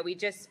them. We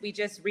just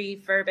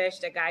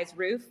refurbished a guy's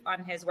roof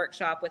on his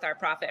workshop with our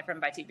profit from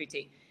Batik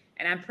Boutique.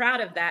 And I'm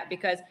proud of that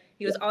because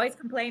he was always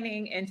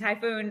complaining in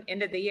typhoon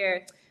end of the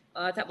year,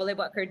 tak boleh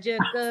buat kerja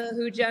ke,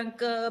 hujan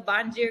ke,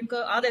 banjir ke,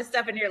 all this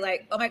stuff. And you're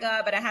like, oh my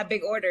God, but I have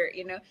big order,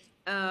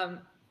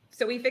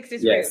 So we fixed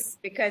his roof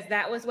because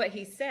that was what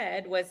he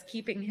said was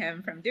keeping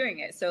him from doing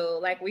it.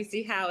 So we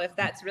see how if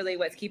that's really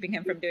what's keeping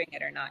him from doing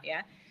it or not.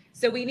 Yeah.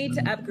 So we need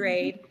to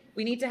upgrade.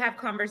 We need to have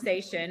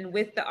conversation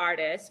with the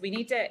artists. We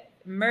need to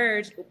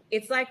merge.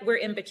 It's like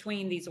we're in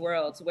between these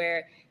worlds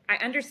where I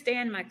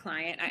understand my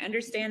client. I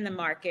understand the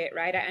market,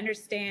 right? I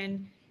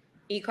understand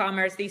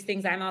e-commerce, these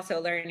things I'm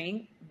also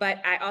learning, but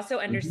I also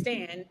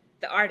understand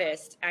the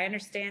artist. I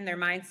understand their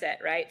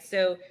mindset, right?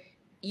 So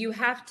you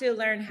have to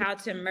learn how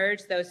to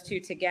merge those two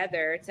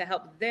together to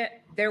help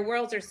their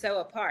worlds are so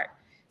apart.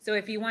 So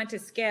if you want to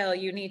scale,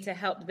 you need to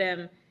help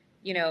them,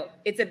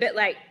 it's a bit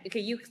like, okay,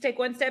 you take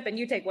one step and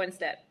you take one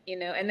step,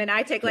 and then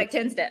I take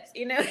 10 steps,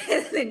 and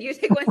then you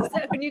take one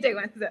step and you take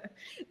one step.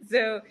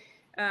 So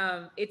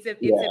it's a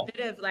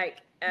bit of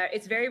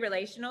it's very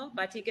relational.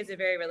 Batik is a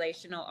very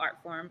relational art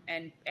form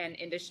and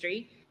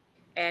industry.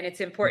 And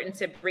it's important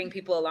to bring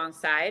people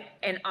alongside.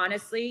 And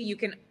honestly, you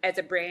can, as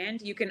a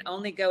brand, you can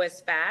only go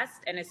as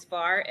fast and as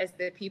far as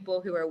the people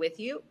who are with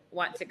you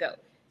want to go.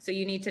 So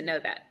you need to know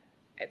that,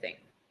 I think.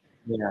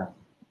 Yeah.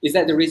 Is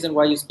that the reason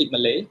why you speak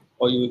Malay,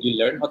 or you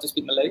learn how to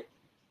speak Malay?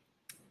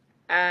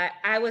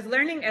 I was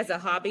learning as a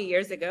hobby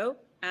years ago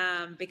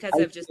because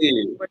of just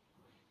work.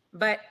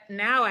 But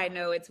now I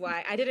know it's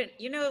why I didn't,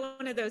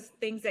 one of those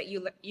things that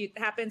you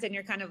happens and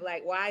you're kind of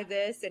like, why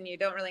this? And you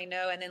don't really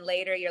know. And then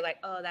later you're like,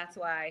 oh, that's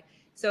why.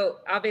 So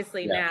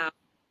obviously now,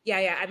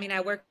 I mean,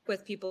 I work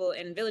with people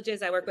in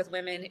villages. I work with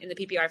women in the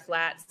PPR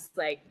flats.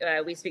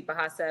 We speak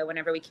Bahasa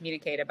whenever we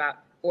communicate about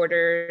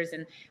orders.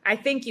 And I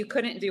think you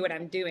couldn't do what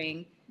I'm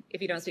doing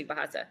if you don't speak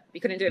Bahasa.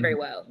 You couldn't do it very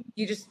well.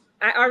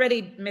 I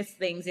already miss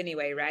things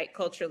anyway, right?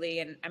 Culturally.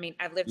 And I mean,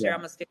 I've lived here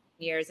almost 15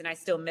 years and I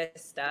still miss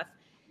stuff.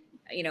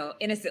 You know,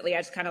 innocently, I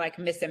just kind of like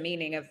miss a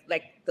meaning of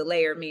like the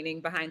layer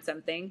meaning behind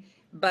something.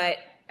 But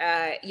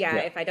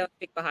if I don't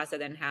speak Bahasa,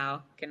 then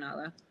how,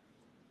 Kinala?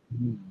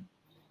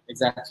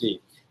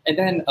 Exactly. And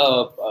then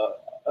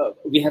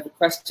we have a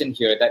question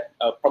here that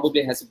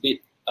probably has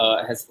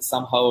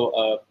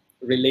somehow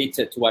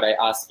related to what I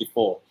asked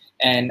before.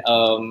 And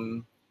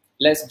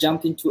let's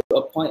jump into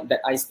a point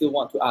that I still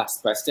want to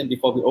ask question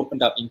before we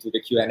opened up into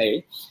the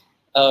Q&A.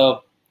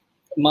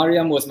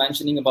 Mariam was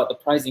mentioning about the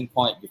pricing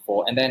point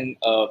before, and then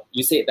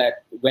you said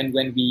that when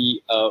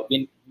we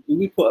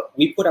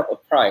put up a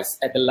price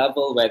at the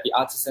level where the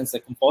artisans are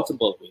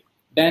comfortable with,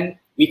 then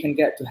we can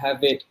get to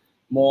have it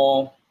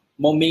more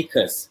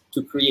makers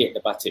to create the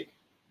batik.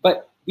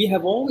 But we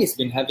have always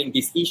been having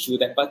this issue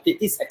that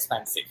batik is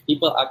expensive.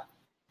 People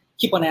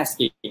keep on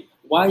asking,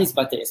 why is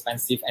batik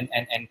expensive? And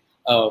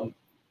are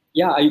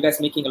you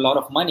guys making a lot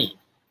of money?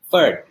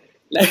 Third,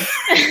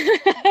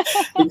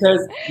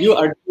 because you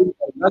are doing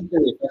a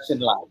luxury fashion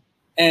line,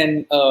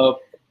 and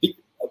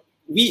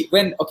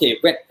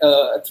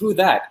through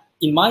that,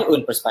 in my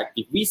own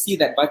perspective, we see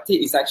that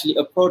batik is actually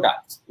a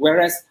product,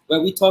 whereas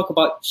when we talk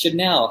about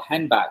Chanel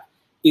handbag,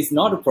 is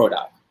not a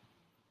product.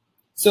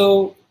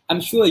 So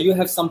I'm sure you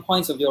have some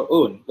points of your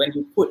own when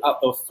you put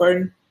up a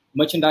Fern,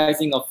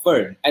 merchandising of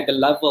Fern at the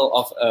level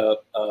of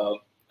a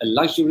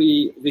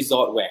luxury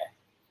resort wear.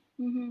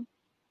 Mm-hmm.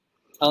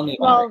 Tell me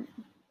about it.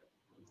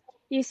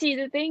 You see,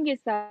 the thing is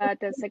that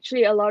there's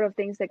actually a lot of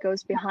things that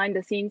goes behind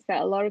the scenes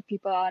that a lot of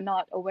people are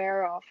not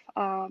aware of.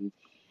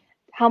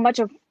 How much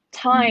of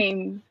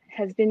time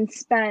has been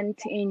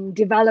spent in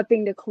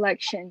developing the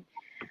collection.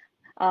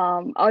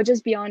 I'll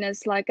just be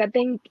honest, like I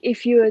think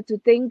if you were to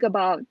think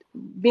about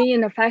being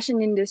in the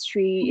fashion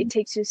industry, it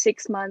takes you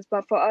 6 months,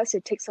 but for us,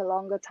 it takes a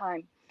longer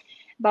time.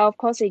 But of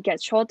course, it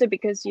gets shorter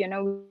because, you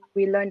know,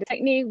 we learn the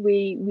technique,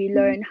 we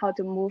learn how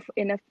to move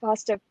in a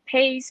faster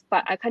pace,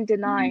 but I can't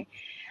deny,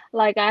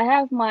 like I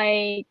have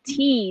my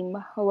team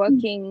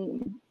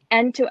working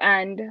end to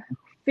end,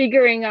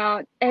 figuring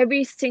out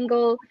every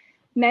single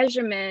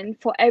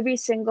measurement for every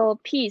single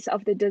piece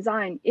of the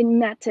design. It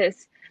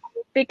matters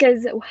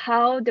because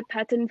how the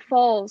pattern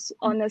falls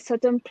on a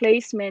certain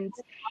placement,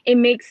 it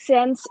makes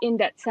sense in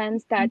that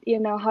sense that, you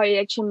know, how it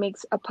actually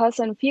makes a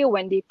person feel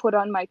when they put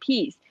on my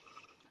piece.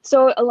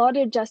 So a lot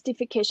of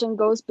justification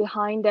goes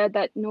behind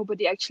that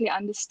nobody actually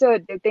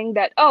understood. They think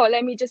that, oh,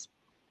 let me just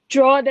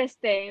draw this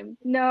thing.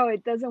 No,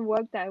 it doesn't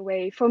work that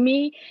way. For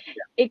me,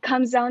 it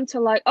comes down to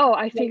like, oh,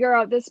 I figure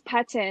out this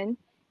pattern.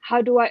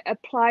 How do I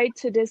apply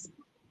to this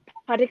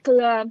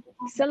particular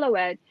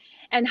silhouette?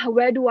 And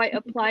where do I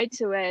apply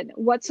to it?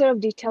 What sort of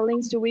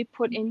detailings do we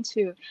put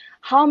into?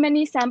 How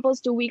many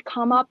samples do we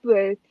come up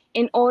with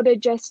in order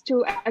just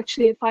to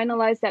actually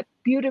finalize that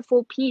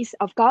beautiful piece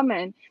of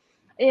garment?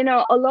 You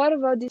know, a lot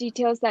of other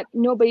details that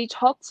nobody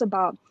talks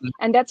about.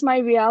 And that's my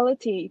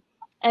reality.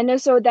 And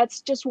also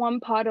that's just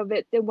one part of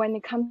it, that when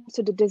it comes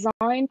to the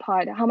design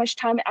part, how much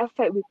time and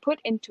effort we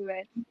put into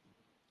it.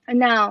 And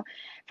now,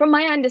 from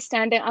my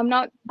understanding, I'm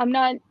not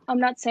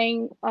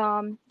saying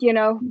you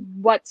know,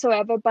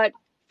 whatsoever, but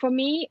for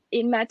me,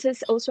 it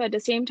matters also at the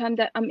same time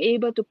that I'm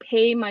able to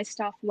pay my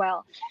staff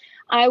well.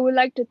 I would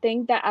like to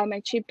think that I'm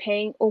actually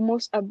paying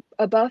almost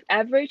above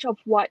average of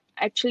what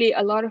actually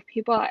a lot of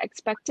people are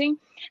expecting.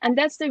 And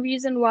that's the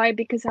reason why,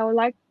 because I would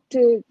like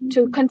to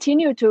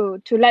continue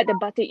to let the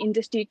batik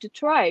industry to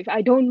thrive.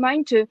 I don't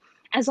mind to,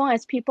 as long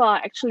as people are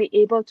actually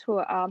able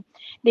to,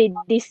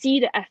 they see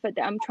the effort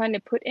that I'm trying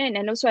to put in.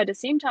 And also at the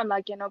same time,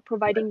 like, you know,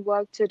 providing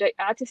work to the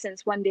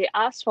artisans when they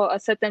ask for a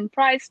certain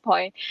price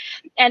point.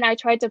 And I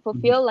try to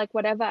fulfill like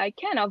whatever I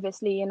can.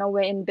 Obviously, you know,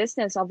 we're in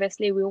business.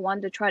 Obviously, we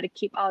want to try to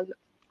keep our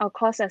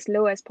costs as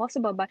low as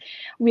possible, but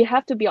we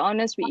have to be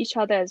honest with each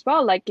other as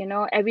well. Like, you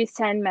know, every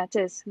cent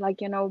matters. Like,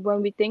 you know,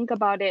 when we think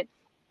about it,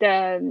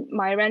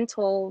 my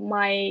rental,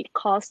 my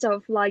cost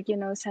of, like, you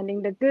know,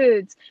 sending the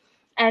goods,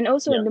 and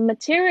also the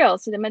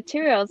materials,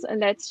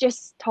 let's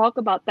just talk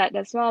about that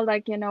as well.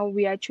 Like, you know,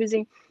 we are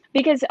choosing,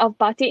 because of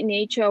batik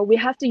nature, we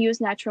have to use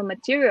natural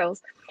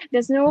materials.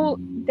 There's no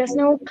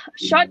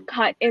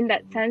shortcut in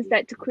that sense,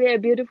 that to create a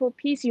beautiful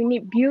piece, you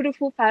need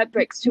beautiful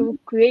fabrics to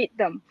create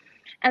them.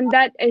 And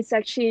that is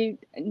actually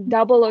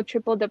double or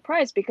triple the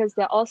price, because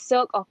they're all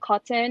silk or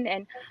cotton.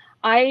 And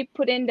I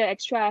put in the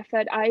extra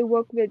effort. I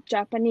work with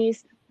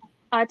Japanese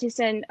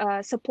artisan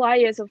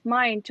suppliers of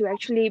mine to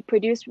actually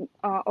produce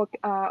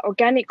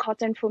organic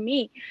cotton for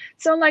me.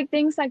 So like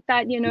things like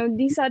that, you know,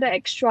 these are the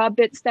extra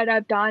bits that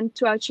I've done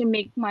to actually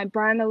make my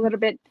brand a little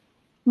bit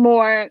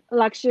more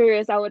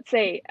luxurious, I would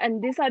say.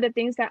 And these are the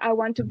things that I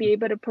want to be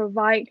able to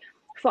provide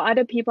for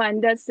other people.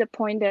 And that's the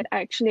point that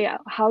actually,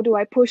 how do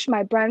I push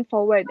my brand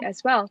forward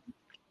as well?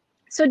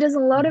 So there's a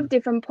lot of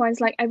different points.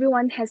 Like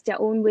everyone has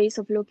their own ways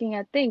of looking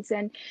at things.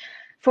 And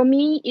for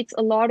me, it's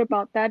a lot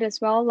about that as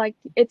well. Like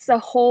it's a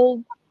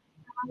whole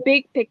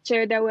big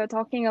picture that we're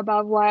talking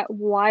about.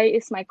 Why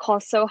is my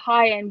cost so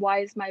high, and why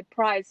is my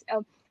price?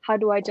 how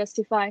do I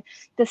justify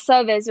the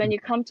service when you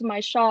come to my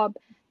shop,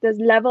 the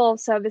level of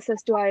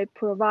services do I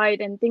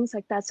provide and things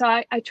like that. So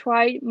I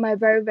try my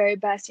very, very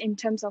best in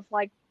terms of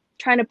like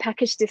trying to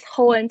package this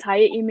whole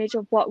entire image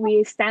of what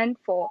we stand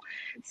for.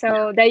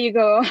 So there you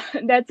go.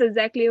 That's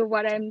exactly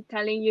what I'm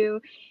telling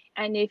you.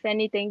 And if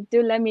anything,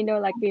 do let me know,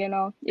 like, you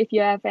know, if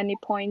you have any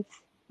points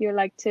you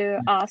like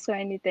to ask or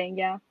anything.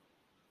 Yeah.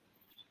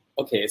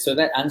 Okay, so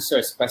that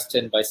answers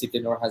question by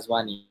Siti Nur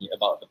Hazwani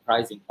about the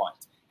pricing point.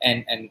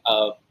 And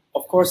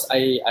of course,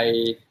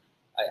 I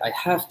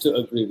have to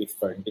agree with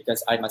Fern,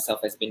 because I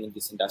myself has been in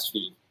this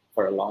industry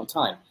for a long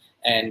time.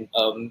 And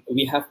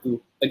we have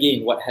to,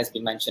 again, what has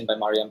been mentioned by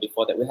Mariam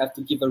before, that we have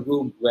to give a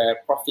room where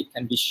profit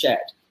can be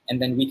shared.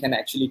 And then we can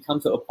actually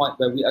come to a point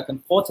where we are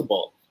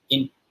comfortable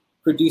in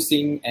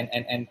producing and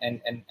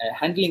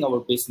handling our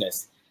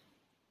business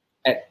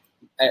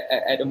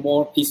at a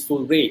more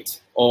peaceful rate,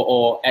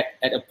 or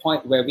at a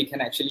point where we can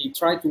actually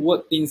try to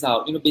work things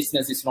out. You know,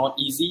 business is not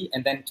easy.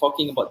 And then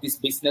talking about this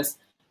business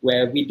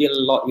where we deal a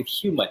lot with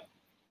human,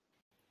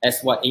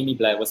 as what Amy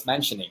Blair was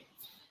mentioning,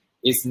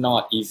 is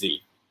not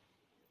easy.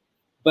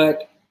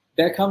 But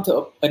there comes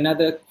to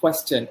another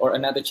question or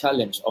another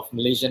challenge of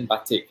Malaysian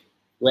batik,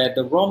 where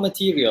the raw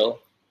material,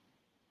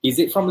 is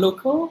it from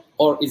local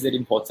or is it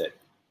imported?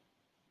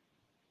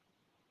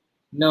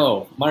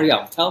 No,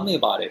 Mariam, tell me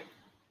about it.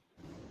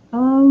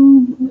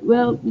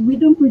 Well, we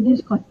don't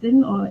produce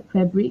cotton or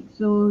fabric,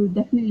 so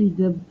definitely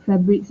the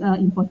fabrics are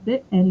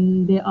imported,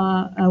 and they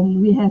are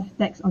we have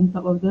tax on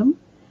top of them.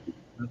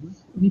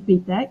 We pay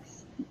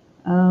tax.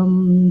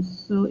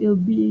 So it'll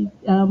be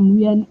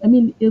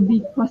it'll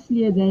be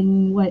costlier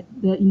than what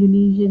the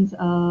Indonesians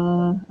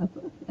are,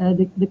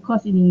 the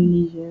cost in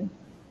Indonesia.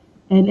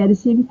 And at the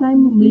same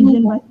time,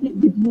 Malaysian batik,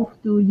 we've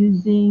moved to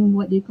using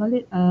what they call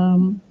it,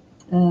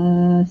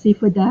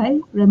 safer dye,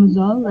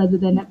 Ramazol rather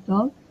than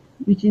Naptol,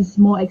 which is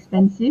more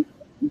expensive.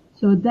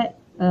 So that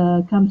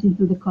comes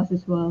into the cost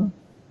as well.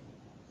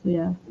 So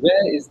yeah.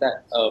 Where is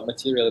that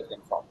material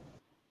came from?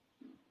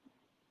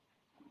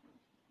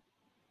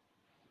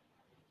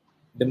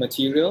 The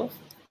material?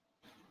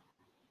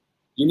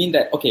 You mean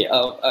that, okay,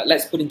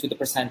 let's put into the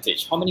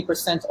percentage. How many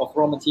percent of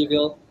raw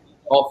material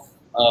of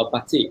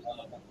batik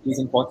is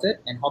imported,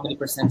 and how many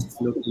percent is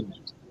locally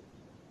made?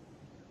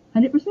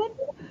 100%?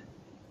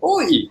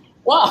 Oi!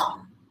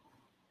 Wow!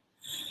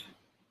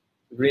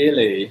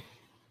 Really?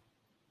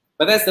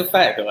 But that's the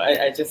fact, though.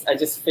 I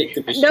just fake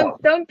to be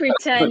shocked. Don't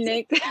pretend,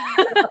 Nick.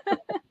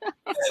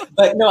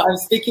 But no, I'm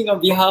speaking on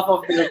behalf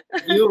of the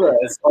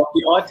viewers, of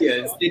the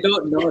audience. They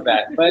don't know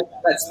that. But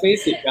let's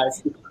face it,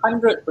 guys, it's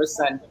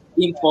 100%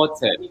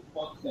 imported.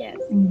 Yes.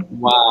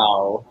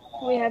 Wow.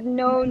 We have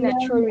no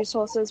natural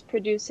resources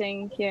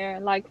producing here,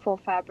 like for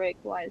fabric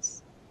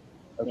wise.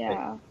 Okay.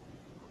 Yeah.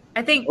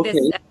 I think Okay.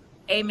 this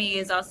Amy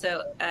is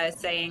also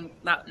saying,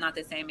 not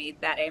this Amy,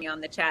 that Amy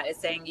on the chat is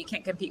saying you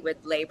can't compete with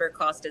labor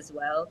cost as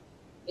well.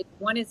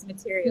 One is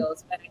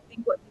materials, but I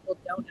think what people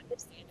don't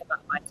understand about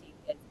batik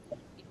is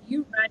if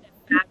you run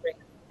a fabric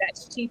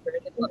that's cheaper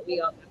than what we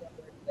all have to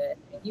work with,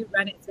 and you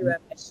run it through a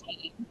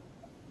machine,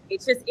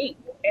 it's just ink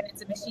and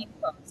it's a machine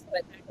cost,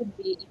 but that can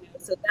be,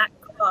 so that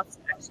cost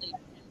actually,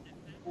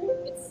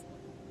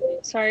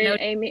 sorry,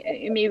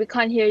 Amy, we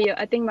can't hear you.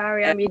 I think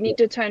Mariam, you need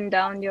to turn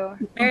down your.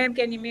 Mariam,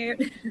 can you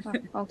mute?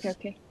 Oh,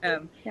 okay.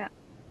 Yeah.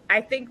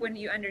 I think when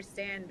you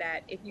understand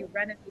that if you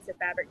run a piece of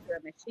fabric through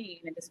a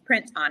machine and just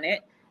print on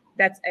it,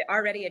 that's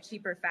already a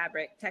cheaper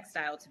fabric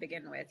textile to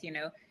begin with,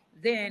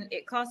 then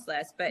it costs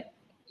less. But,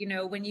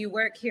 when you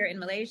work here in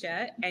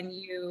Malaysia and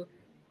you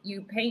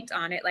paint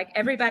on it, like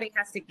everybody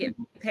has to get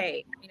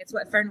paid. I mean, it's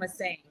what Fern was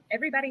saying.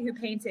 Everybody who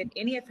painted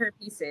any of her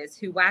pieces,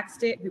 who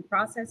waxed it, who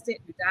processed it,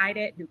 who dyed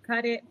it, who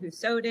cut it, who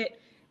sewed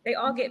it, they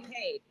all get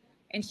paid.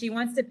 And she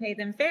wants to pay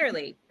them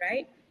fairly,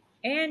 right?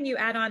 And you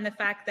add on the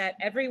fact that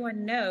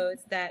everyone knows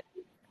that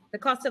the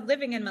cost of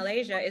living in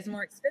Malaysia is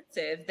more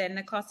expensive than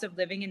the cost of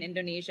living in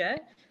Indonesia,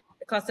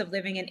 the cost of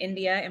living in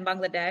India and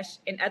Bangladesh,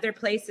 and other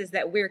places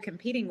that we're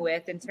competing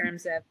with in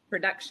terms of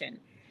production.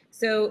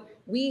 So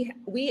we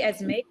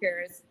as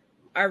makers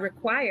are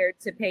required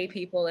to pay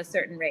people a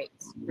certain rate,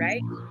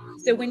 right?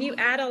 So when you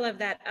add all of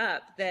that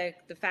up, the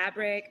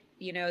fabric,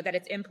 that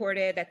it's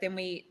imported, that then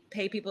we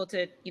pay people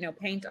to,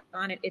 paint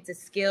on it, it's a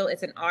skill,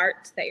 it's an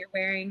art that you're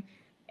wearing,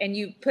 and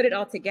you put it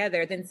all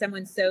together, then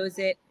someone sews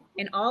it,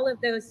 and all of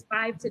those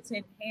 5 to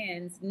 10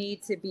 hands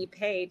need to be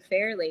paid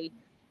fairly.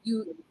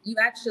 You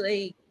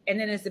actually, and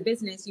then as a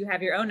business, you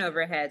have your own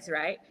overheads,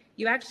 right?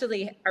 You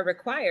actually are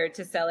required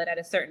to sell it at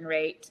a certain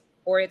rate,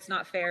 or it's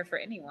not fair for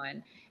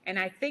anyone. And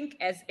I think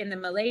as in the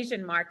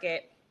Malaysian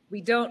market, we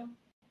don't,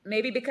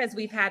 maybe because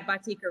we've had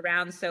batik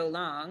around so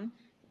long,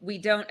 we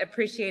don't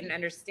appreciate and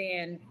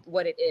understand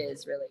what it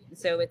is really.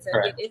 So it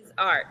is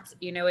art,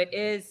 it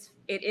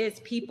is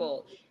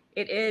people,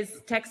 it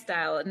is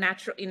textile,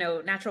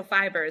 natural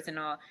fibers and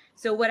all.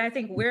 So what I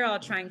think we're all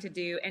trying to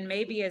do, and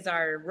maybe as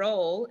our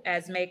role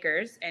as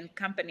makers and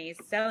companies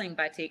selling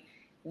batik,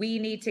 we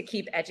need to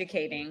keep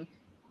educating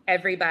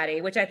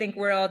everybody, which I think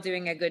we're all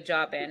doing a good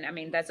job in. I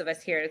mean, those of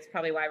us here, it's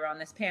probably why we're on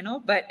this panel.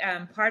 But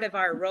part of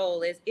our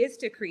role is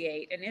to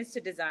create and is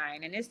to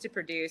design and is to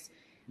produce,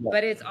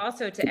 but it's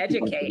also to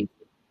educate.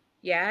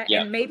 Yeah.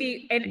 Yeah. And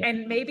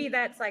maybe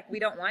that's like, we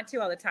don't want to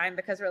all the time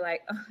because we're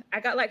like, oh, I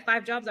got like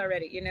 5 jobs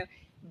already, you know.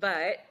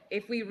 But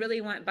if we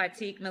really want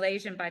batik,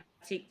 Malaysian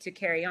batik, to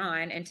carry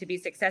on and to be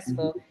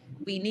successful,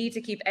 we need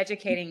to keep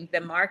educating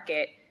the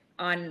market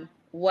on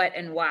what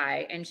and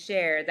why, and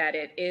share that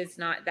it is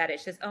not that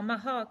it's just, oh,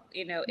 mahal,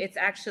 you know, it's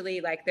actually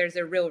like there's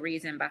a real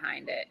reason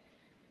behind it.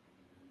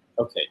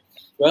 Okay.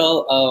 Well,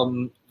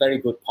 very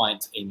good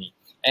point, Amy.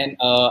 And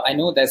I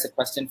know there's a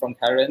question from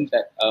Karen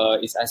that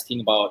is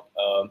asking about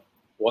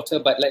water,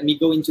 but let me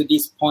go into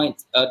this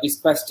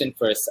question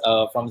first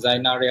from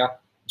Zainaria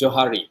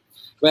Johari.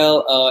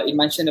 Well, it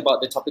mentioned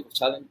about the topic of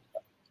challenge.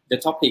 The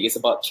topic is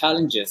about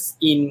challenges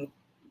in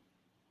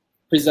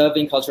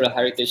preserving cultural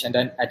heritage and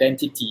then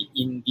identity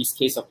in this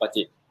case of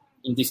batik.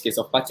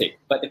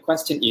 But the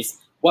question is,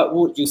 what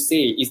would you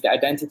say is the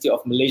identity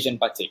of Malaysian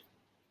batik?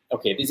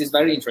 Okay, this is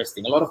very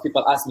interesting. A lot of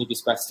people ask me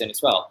this question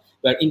as well,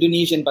 where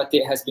Indonesian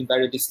batik has been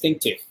very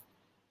distinctive.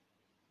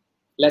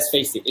 Let's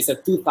face it, it's a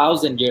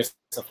 2,000 years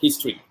of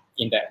history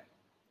in there.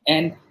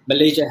 And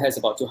Malaysia has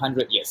about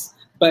 200 years.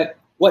 But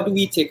what do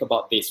we take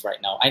about this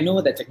right now? I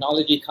know that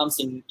technology comes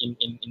in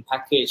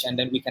package, and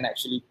then we can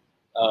actually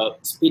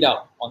speed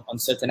up on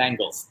certain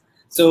angles.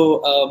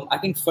 So I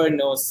think Fern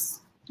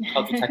knows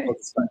how to tackle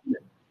this question.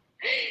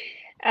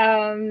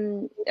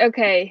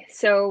 Okay,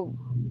 so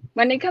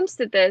when it comes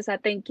to this, I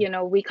think, you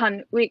know, we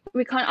can't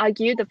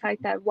argue the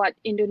fact that what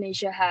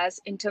Indonesia has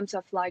in terms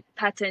of like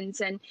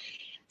patterns and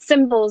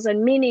symbols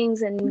and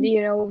meanings and,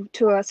 you know,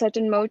 to a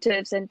certain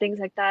motives and things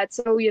like that.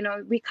 So, you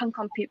know, we can't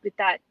compete with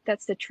that.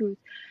 That's the truth.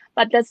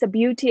 But that's the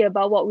beauty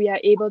about what we are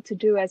able to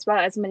do as well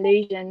as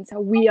Malaysians.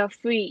 We are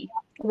free.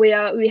 We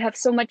have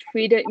so much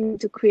freedom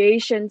into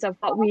creations of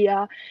what we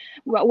are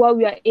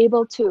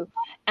able to,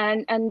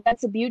 and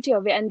that's the beauty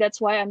of it. And that's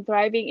why I'm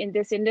thriving in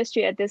this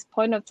industry at this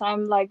point of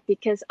time, like,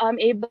 because I'm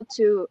able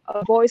to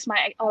voice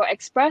or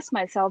express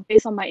myself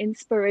based on my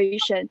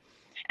inspiration.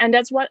 And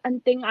that's one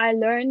thing I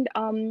learned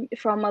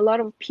from a lot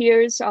of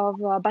peers of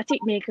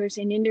batik makers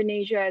in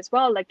Indonesia as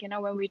well. Like, you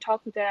know, when we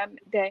talk to them,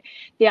 they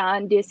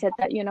said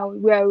that, you know,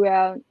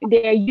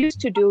 they are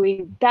used to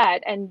doing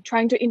that, and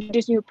trying to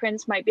introduce new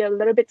prints might be a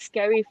little bit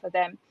scary for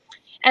them.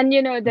 And,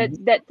 you know,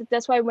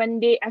 that's why when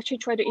they actually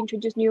try to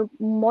introduce new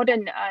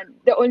modern,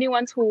 the only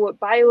ones who would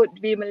buy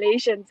would be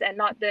Malaysians and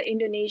not the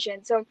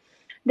Indonesians. So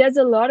there's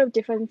a lot of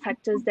different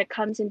factors that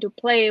comes into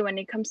play when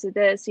it comes to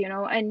this, you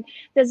know, and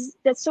there's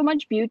so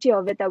much beauty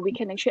of it that we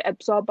can actually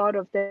absorb out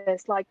of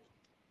this. Like,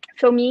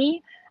 for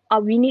me,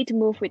 we need to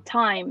move with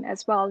time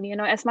as well, you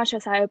know, as much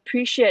as I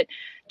appreciate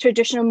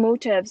traditional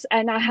motifs,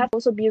 and I have to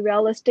also be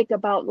realistic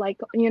about, like,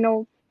 you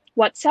know,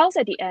 what sells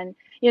at the end,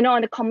 you know,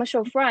 on the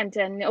commercial front.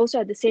 And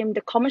also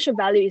the commercial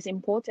value is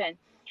important,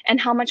 and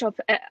how much of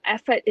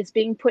effort is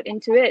being put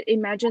into it.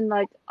 Imagine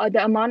like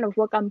the amount of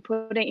work I'm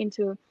putting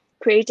into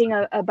creating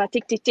a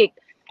batik titik,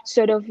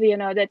 sort of, you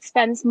know, that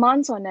spends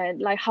months on it.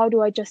 Like, how do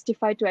I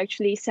justify to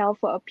actually sell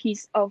for a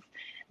piece of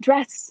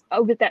dress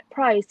with that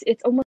price?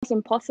 It's almost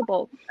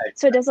impossible.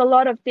 So there's a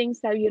lot of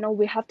things that, you know,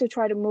 we have to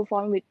try to move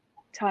on with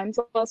time.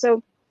 So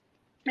also,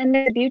 and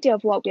the beauty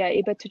of what we are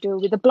able to do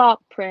with the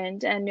block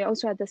print, and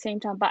also at the same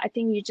time, but I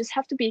think you just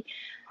have to be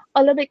a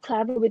little bit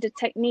clever with the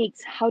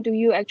techniques. How do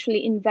you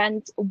actually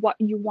invent what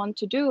you want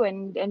to do?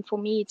 And for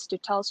me, it's to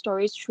tell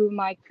stories through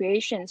my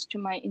creations, to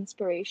my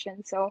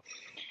inspiration. So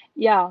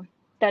yeah,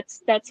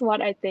 that's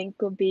what I think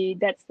could be,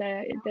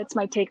 that's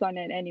my take on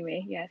it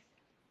anyway. Yes.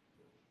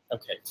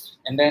 Okay.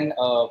 And then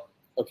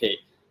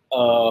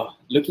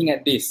looking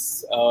at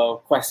this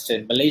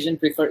question, Malaysian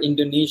prefer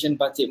Indonesian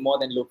batik more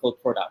than local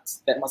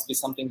products. That must be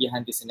something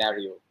behind this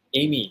scenario.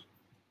 Amy,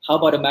 how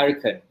about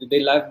American? Do they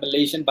love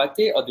Malaysian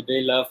batik or do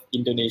they love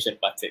Indonesian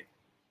batik?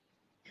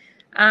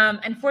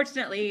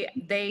 Unfortunately,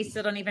 they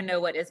still don't even know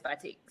what is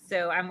batik.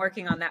 So I'm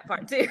working on that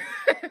part too.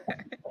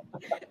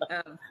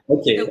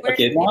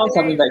 Okay. Now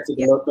coming back to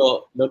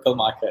the local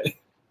market.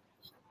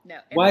 No.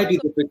 Why do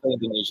they prefer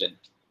Indonesian?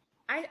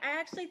 I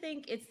actually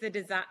think it's the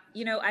design.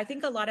 You know, I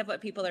think a lot of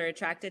what people are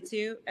attracted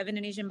to of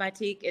Indonesian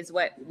batik is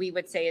what we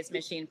would say is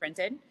machine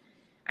printed.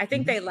 I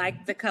think they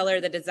like the color,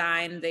 the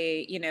design,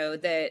 the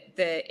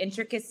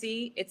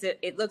intricacy.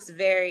 It looks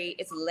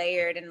it's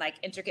layered, and like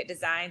intricate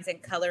designs and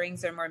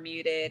colorings are more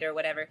muted or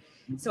whatever.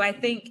 So I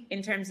think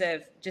in terms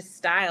of just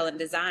style and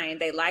design,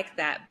 they like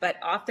that. But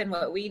often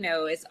what we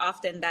know is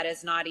that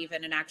is not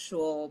even an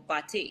actual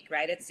batik,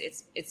 right?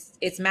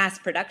 It's mass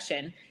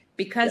production,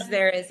 because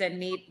there is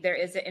an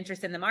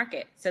interest in the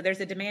market. So there's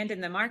a demand in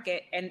the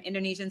market, and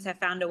Indonesians have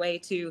found a way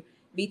to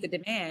meet the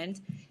demand,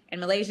 and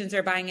Malaysians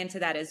are buying into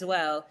that as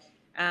well.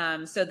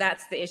 So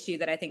that's the issue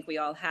that I think we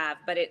all have.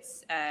 But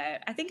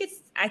I think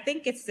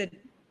it's the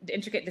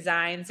intricate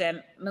designs,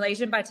 and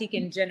Malaysian batik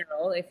in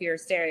general. If you're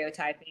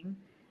stereotyping,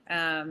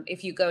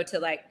 if you go to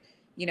like,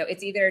 you know,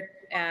 it's either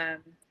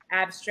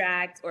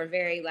abstract or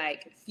very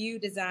like few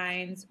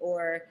designs,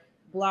 or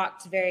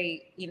blocked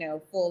very,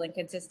 full and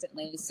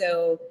consistently.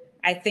 So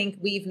I think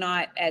we've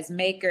not, as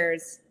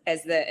makers,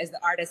 as the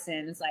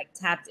artisans, like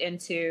tapped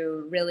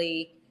into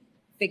really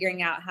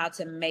figuring out how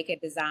to make a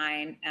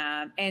design.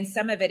 And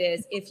some of it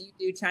is, if you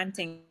do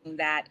chanting,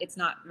 that it's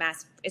not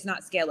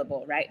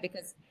scalable, right?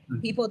 Because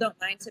people don't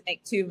mind to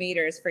make 2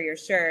 meters for your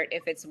shirt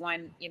if it's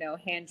one,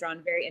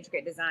 hand-drawn, very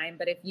intricate design.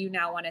 But if you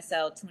now want to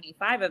sell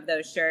 25 of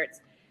those shirts,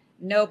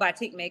 no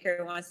batik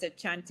maker wants to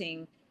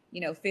chanting,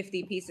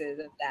 50 pieces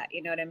of that,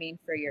 you know what I mean,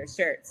 for your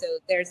shirt. So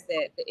there's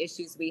the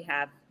issues we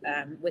have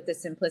with the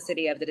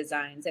simplicity of the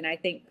designs. And I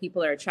think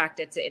people are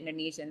attracted to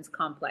Indonesians'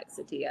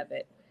 complexity of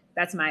it.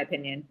 That's my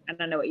opinion. I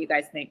don't know what you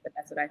guys think, but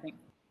that's what I think.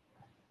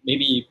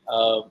 Maybe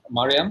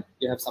Mariam,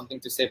 you have something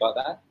to say about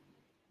that?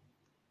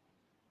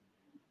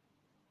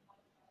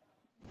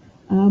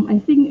 I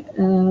think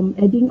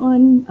adding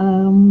on,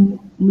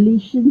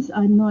 Malaysians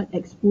are not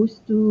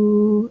exposed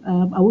to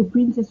our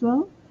prints as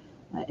well.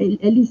 At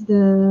least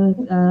the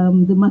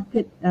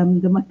market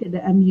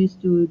that I'm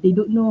used to, they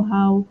don't know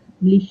how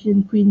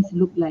Malaysian prints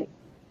look like.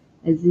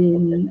 As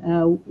in,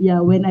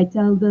 when I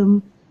tell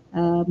them,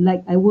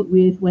 like I work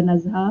with Wan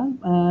Azhar,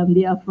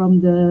 they are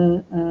from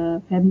the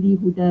family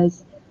who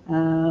does,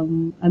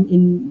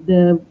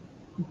 the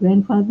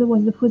grandfather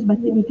was the first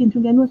batik maker in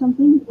Terengganu or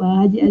something,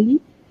 Haji Ali.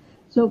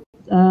 So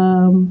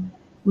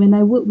when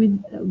I work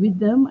with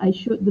them, I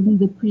showed them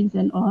the prints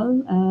and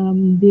all.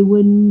 They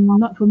were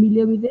not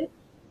familiar with it,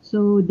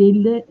 so they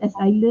learn as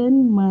I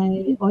learn.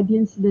 My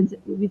audience learns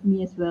with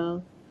me as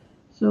well.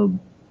 So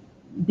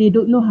they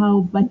don't know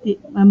how batik,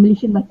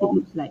 Malaysian batik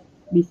looks like.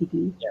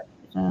 Basically,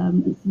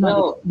 it's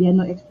not. They are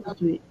not exposed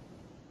to it.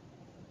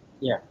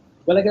 Yeah.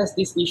 Well, I guess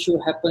this issue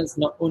happens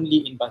not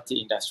only in batik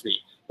industry.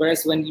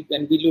 Whereas when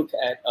we look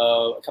at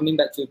coming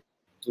back to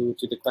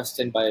the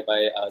question by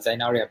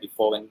Zainaria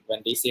before,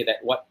 when they say that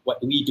what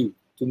do we do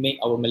to make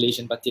our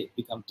Malaysian batik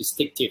become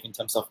distinctive in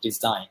terms of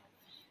design?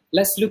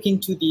 Let's look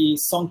into the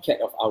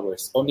songket of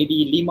ours, or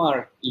maybe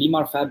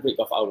limar fabric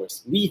of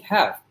ours. We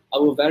have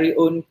our very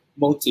own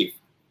motif,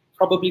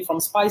 probably from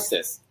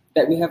spices,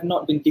 that we have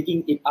not been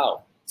digging it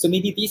out. So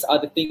maybe these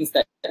are the things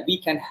that we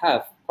can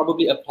have,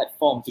 probably a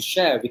platform to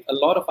share with a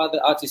lot of other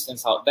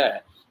artisans out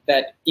there,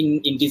 that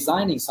in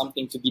designing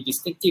something to be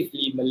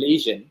distinctively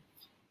Malaysian,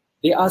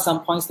 there are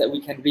some points that we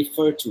can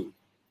refer to.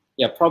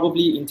 Yeah,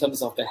 probably in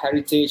terms of the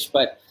heritage,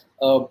 but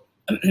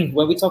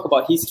when we talk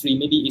about history,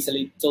 maybe it's a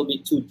little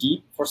bit too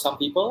deep for some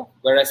people,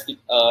 whereas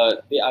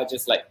they are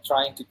just like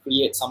trying to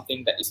create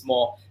something that is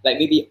more like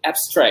maybe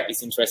abstract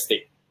is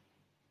interesting.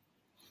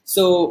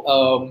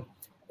 So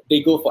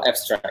they go for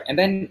abstract. And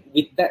then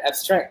with that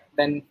abstract,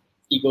 then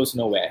it goes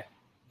nowhere.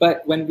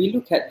 But when we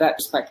look at that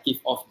perspective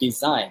of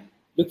design,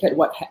 look at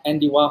what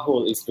Andy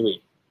Warhol is doing.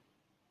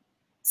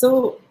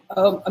 So,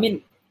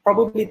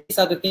 probably these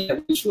are the things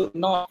that we should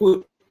not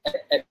put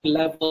at the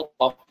level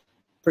of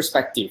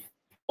perspective,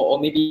 or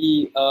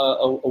maybe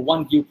a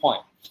one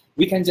viewpoint.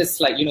 We can just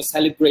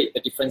celebrate the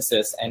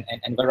differences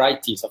and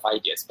varieties of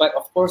ideas. But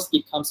of course,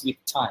 it comes with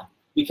time.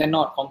 We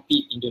cannot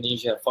compete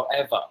Indonesia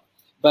forever.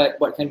 But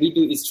what can we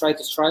do is try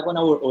to strive on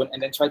our own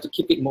and then try to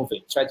keep it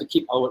moving, try to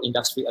keep our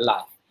industry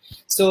alive.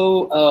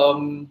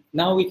 So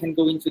now we can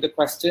go into the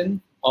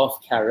question of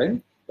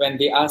Karen, when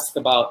they ask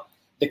about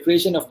the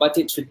creation of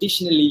batik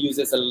traditionally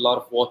uses a lot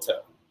of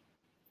water.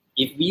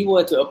 If we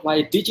were to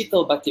apply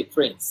digital batik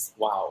prints,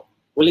 wow,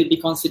 will it be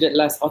considered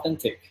less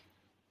authentic?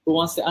 Who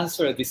wants to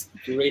answer this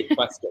great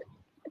question?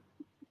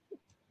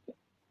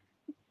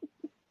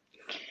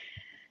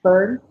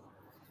 Fern?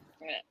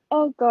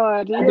 Oh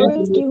God, you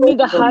always give me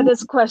the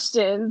hardest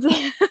questions.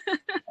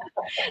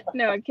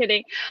 No,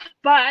 kidding.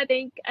 But I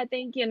think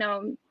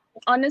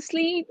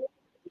honestly,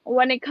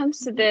 when it comes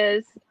to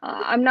this,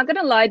 I'm not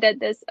gonna lie that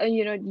there's a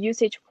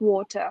usage of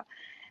water,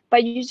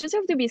 but you just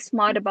have to be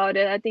smart about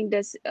it. I think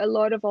there's a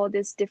lot of all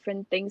these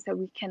different things that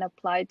we can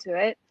apply to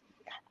it.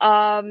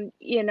 And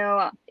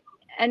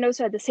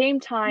also at the same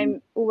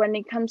time, when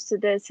it comes to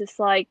this, it's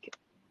like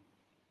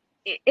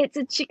it's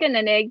a chicken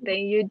and egg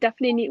thing. You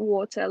definitely need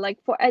water. Like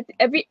for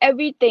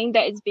everything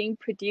that is being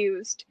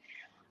produced,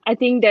 I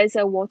think there's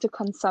a water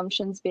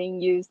consumptions being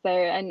used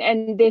there,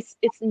 and this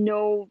it's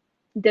no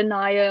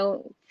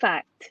denial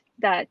fact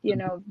that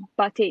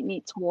batik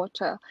needs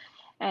water,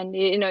 and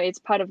it's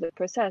part of the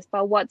process.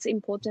 But what's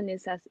important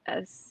is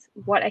as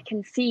what I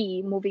can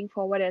see moving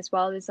forward as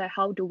well is like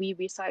how do we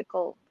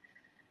recycle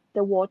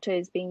the water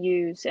is being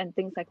used and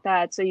things like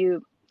that. So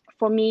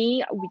for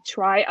me, we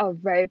try our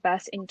very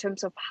best in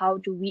terms of how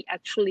do we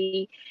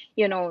actually,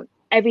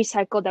 every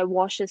cycle that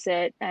washes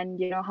it and,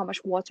 how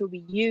much water we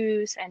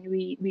use, and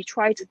we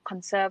try to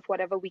conserve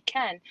whatever we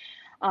can.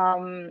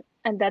 And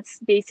that's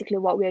basically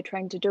what we're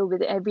trying to do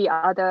with every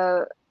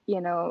other,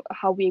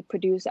 how we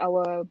produce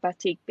our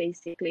batik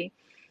basically.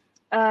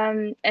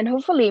 And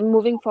hopefully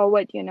moving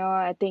forward,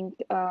 I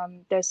think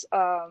there's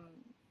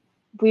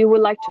we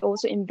would like to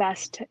also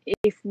invest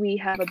if we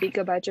have a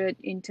bigger budget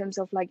in terms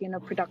of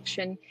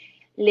production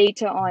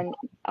later on,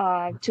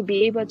 to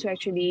be able to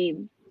actually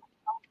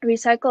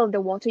recycle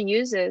the water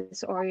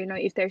uses, or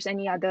if there's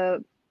any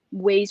other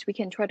ways we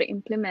can try to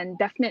implement,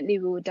 definitely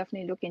we will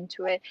definitely look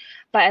into it.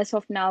 But as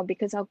of now,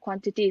 because our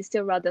quantity is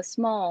still rather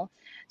small,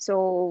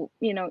 so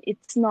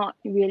it's not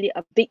really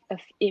a big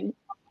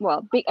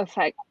big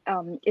effect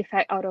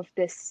out of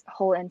this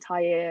whole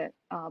entire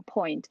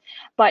point.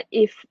 But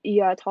if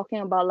you are talking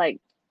about like,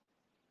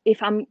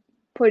 if I'm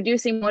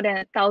producing more than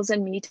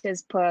 1,000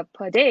 meters per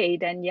day,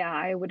 then yeah,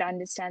 I would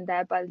understand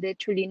that. But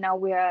literally now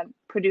we are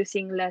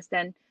producing less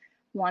than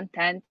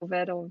 1/10 of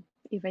it, or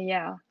even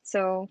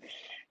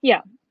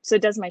so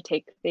that's my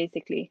take,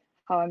 basically,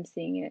 how I'm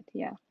seeing it.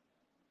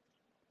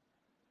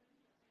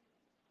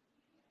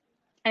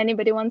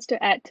 Anybody wants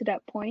to add to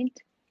that point?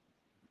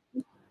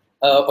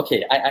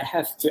 Okay, I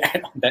have to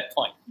add on that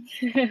point.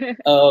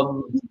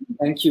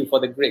 Thank you for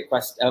the great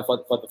question,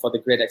 for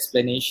the great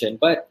explanation.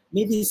 But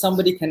maybe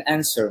somebody can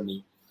answer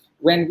me.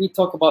 When we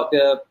talk about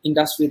the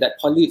industry that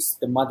pollutes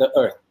the Mother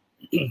Earth,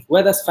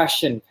 where does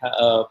fashion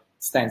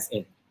stands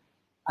in?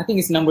 I think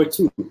it's number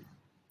 2.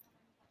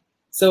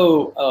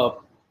 So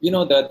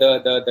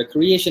the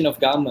creation of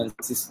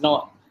garments is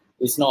not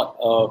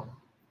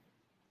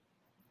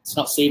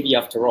savvy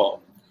after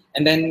all.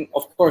 And then,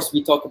 of course,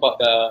 we talk about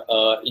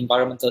the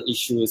environmental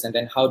issues, and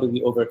then how do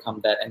we overcome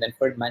that? And then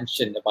Ferd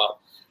mentioned about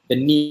the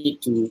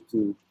need to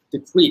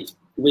treat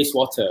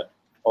wastewater,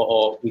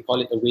 or we call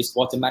it a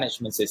wastewater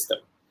management system.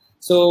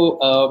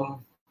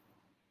 So,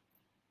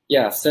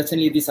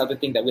 certainly these are the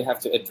things that we have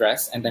to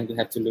address, and then we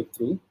have to look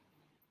through.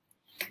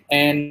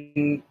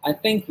 And I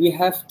think we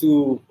have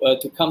to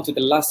come to the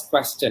last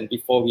question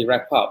before we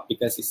wrap up,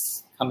 because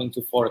it's coming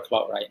to 4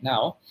 o'clock right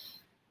now.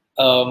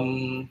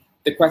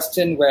 The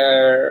question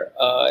where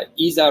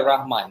Iza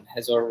Rahman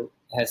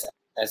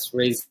has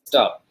raised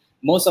up.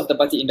 Most of the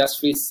batik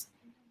industries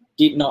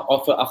did not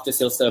offer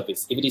after-sale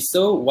service. If it is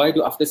so, why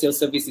do after-sale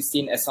service is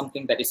seen as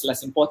something that is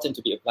less important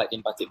to be applied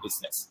in batik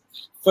business?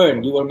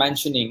 Fern, you were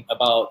mentioning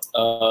about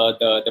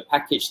the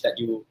package that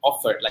you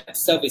offered, like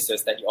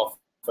services that you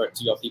offered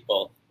to your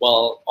people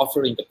while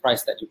offering the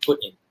price that you put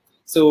in.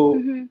 So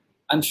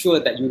I'm sure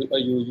that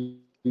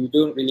you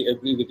don't really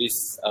agree with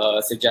this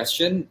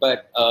suggestion,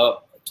 but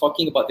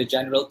talking about the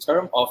general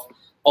term of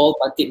all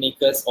batik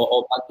makers or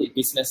all batik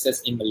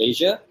businesses in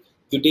Malaysia,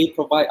 do they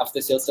provide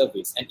after-sale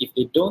service? And if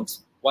they don't,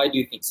 why do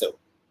you think so?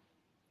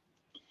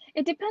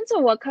 It depends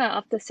on what kind of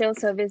after-sale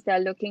service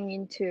they're looking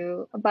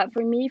into. But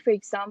for me, for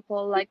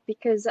example, like,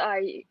 because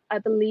I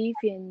believe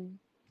in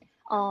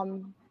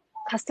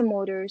custom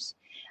orders,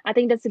 I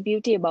think that's the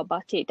beauty about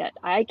batik, that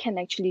I can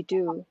actually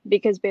do,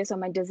 because based on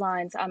my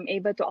designs, I'm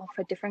able to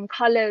offer different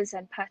colors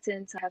and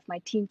patterns. I have my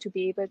team to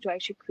be able to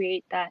actually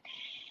create that.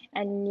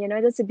 And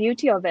that's the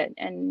beauty of it,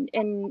 and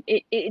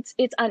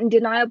it's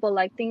undeniable.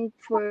 I think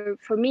for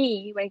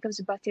me, when it comes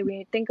to batik, when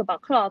you think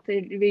about cloth,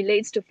 it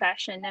relates to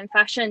fashion,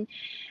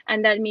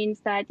 and that means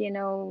that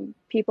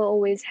people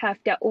always have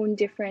their own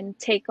different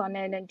take on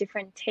it, and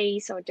different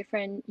tastes, or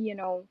different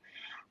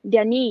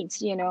their needs.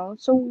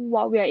 So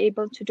what we are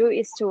able to do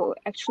is to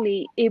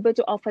actually able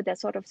to offer that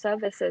sort of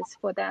services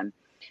for them.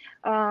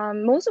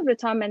 Most of the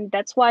time, and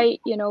that's why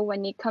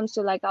when it comes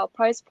to like our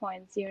price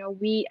points,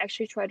 we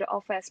actually try to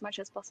offer as much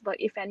as possible.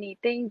 If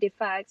anything,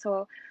 defects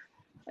or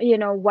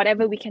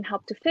whatever we can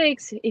help to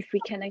fix, if we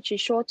can actually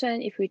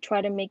shorten, if we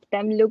try to make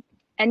them look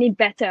any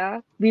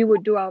better, we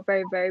would do our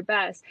very, very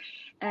best.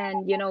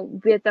 And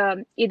with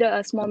either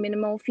a small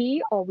minimal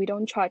fee, or we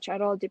don't charge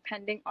at all,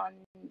 depending on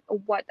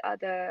what are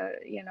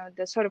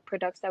the sort of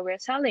products that we're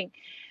selling.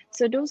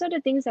 So those are the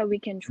things that we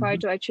can try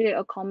to actually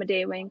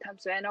accommodate when it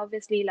comes to. And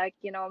obviously, like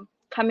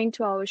coming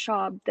to our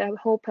shop, the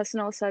whole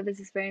personal service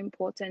is very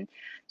important.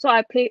 So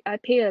I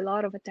pay a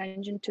lot of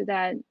attention to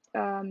that.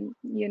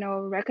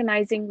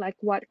 Recognizing like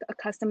what a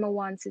customer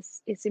wants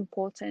is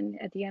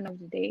important at the end of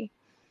the day.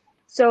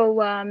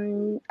 So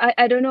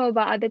I don't know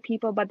about other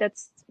people, but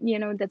that's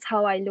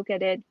how I look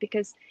at it,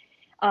 because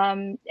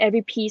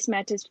every piece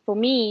matters for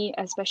me,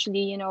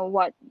 especially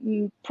what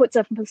puts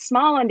a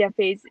smile on their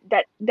face.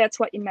 That's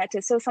what it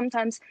matters. So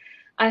sometimes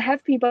I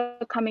have people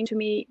coming to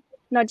me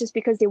not just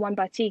because they want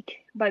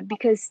batik, but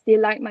because they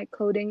like my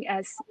clothing,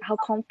 as how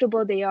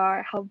comfortable they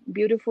are, how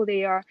beautiful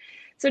they are.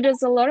 So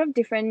there's a lot of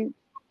different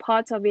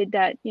parts of it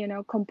that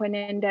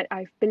component that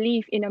I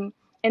believe in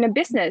a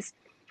business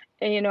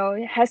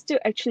has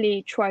to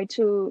actually try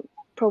to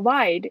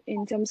provide,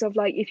 in terms of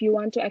like, if you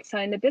want to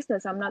excel in the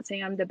business. I'm not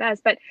saying I'm the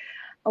best, but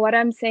what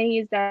I'm saying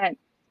is that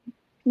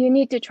you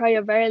need to try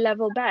your very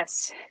level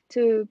best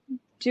to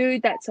do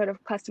that sort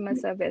of customer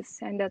service,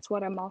 and that's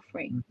what I'm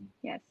offering.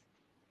 Yes,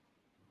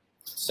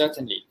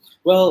 certainly.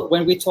 Well,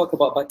 when we talk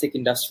about batik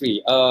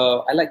industry,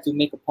 I like to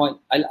make a point.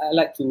 I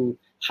like to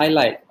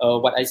highlight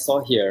what I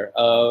saw here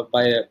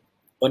by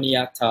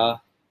Oniata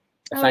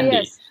Effendi.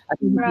 Yes. I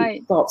think we Right.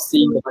 should stop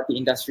seeing the batik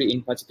industry,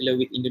 in particular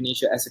with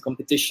Indonesia, as a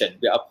competition.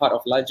 We are part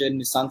of larger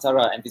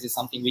Nusantara, and this is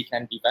something we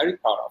can be very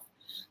proud of.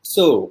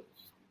 So,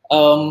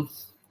 I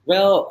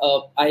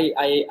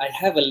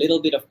have a little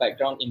bit of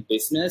background in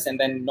business, and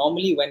then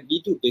normally when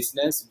we do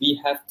business,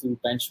 we have to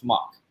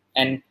benchmark.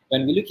 And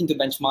when we look into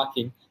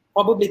benchmarking,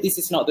 probably this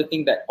is not the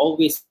thing that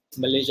always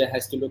Malaysia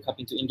has to look up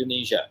into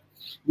Indonesia.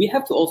 we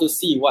have to also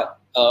see what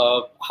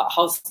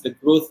how's the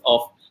growth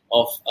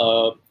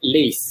of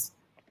lace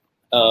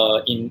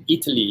in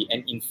Italy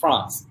and in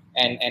France,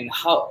 and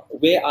how,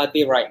 where are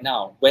they right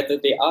now? Whether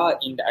they are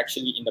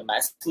actually in the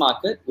mass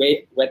market,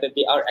 whether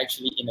they are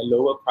actually in a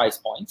lower price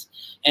point.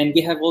 And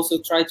we have also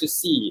tried to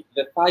see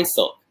the Thai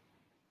silk,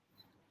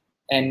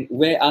 and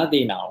where are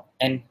they now,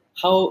 and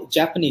how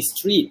Japanese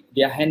treat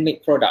their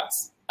handmade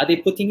products. Are they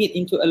putting it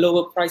into a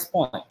lower price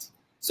point?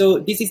 So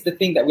this is the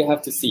thing that we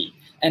have to see.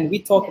 And we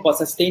talk about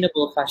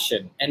sustainable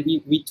fashion, and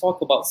we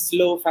talk about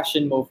slow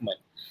fashion movement.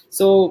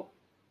 So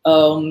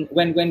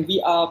when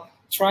we are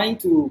trying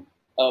to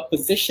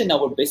position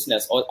our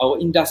business or our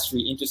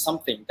industry into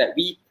something that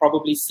we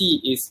probably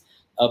see is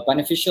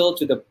beneficial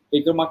to the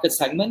bigger market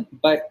segment,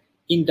 but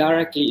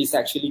indirectly is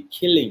actually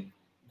killing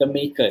the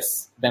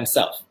makers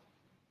themselves.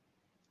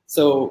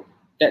 So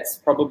that's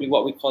probably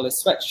what we call a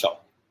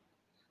sweatshop.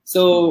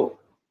 So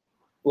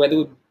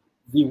whether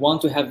we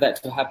want to have that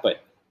to happen,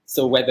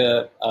 so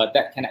whether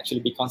that can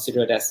actually be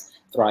considered as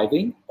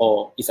thriving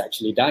or is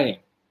actually dying.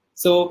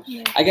 So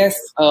I guess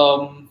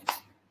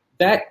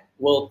that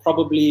will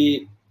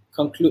probably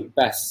conclude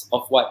best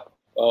of what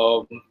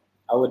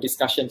our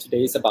discussion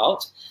today is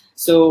about.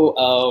 So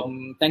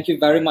thank you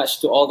very much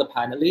to all the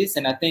panelists,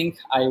 and I think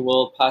I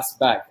will pass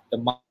back the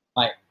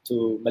mic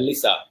to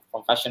Melissa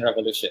from Fashion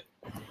Revolution.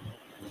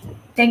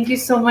 Thank you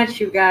so much,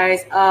 you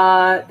guys.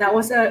 That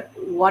was a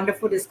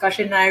wonderful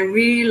discussion. I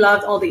really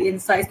loved all the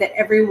insights that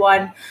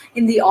everyone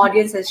in the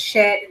audience has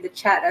shared in the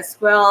chat as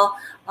well.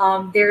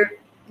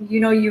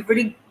 You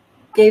really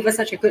gave us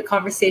such a good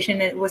conversation,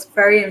 and it was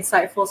very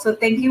insightful. So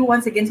thank you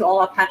once again to all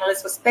our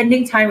panelists for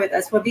spending time with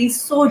us, for being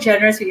so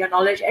generous with your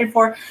knowledge, and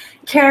for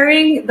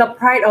carrying the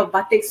pride of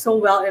batik so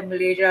well in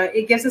Malaysia.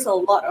 It gives us a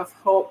lot of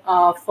hope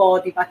for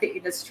the batik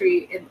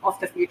industry of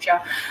the future.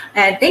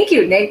 And thank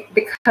you, Nick,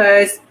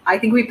 because I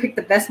think we picked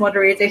the best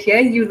moderator here.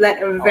 You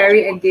led a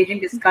very engaging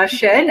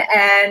discussion,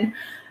 and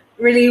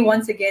really,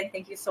 once again,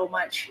 thank you so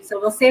much. So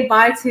we'll say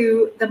bye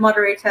to the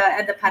moderator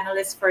and the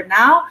panelists for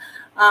now.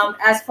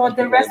 As for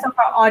the rest of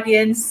our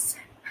audience,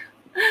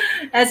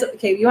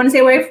 you want to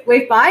say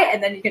wave bye,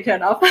 and then you can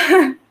turn off.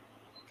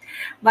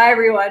 Bye,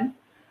 everyone.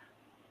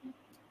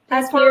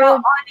 As for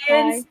our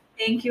audience,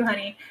 thank you,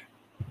 honey.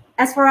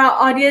 As for our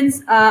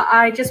audience,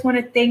 I just want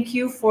to thank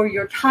you for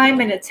your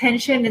time and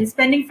attention and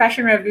spending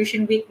Fashion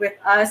Revolution Week with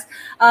us.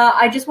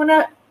 I just want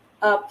to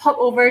pop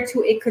over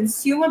to a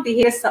consumer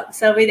behavior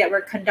survey that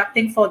we're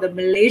conducting for the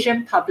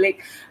Malaysian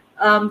public.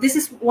 This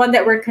is one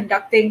that we're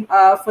conducting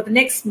for the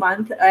next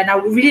month, and I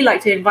would really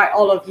like to invite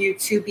all of you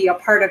to be a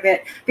part of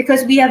it,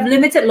 because we have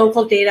limited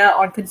local data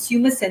on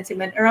consumer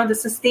sentiment around the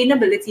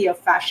sustainability of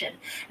fashion,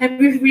 and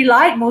we've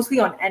relied mostly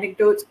on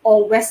anecdotes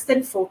or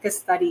Western-focused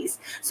studies.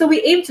 So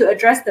we aim to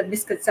address the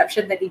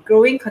misconception that the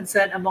growing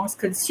concern amongst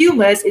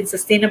consumers in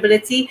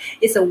sustainability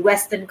is a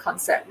Western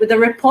concept, with a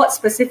report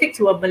specific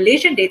to a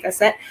Malaysian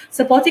dataset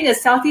supporting a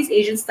Southeast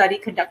Asian study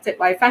conducted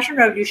by Fashion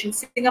Revolution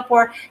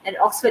Singapore and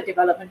Oxford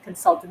Development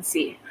Consultancy.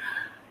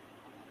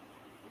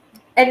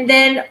 And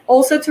then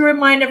also to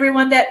remind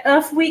everyone that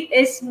Earth Week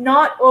is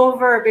not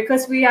over,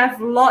 because we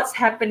have lots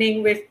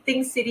happening with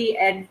Think City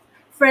and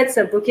Friends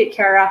of Bukit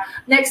Kara.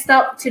 Next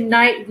up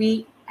tonight,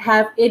 we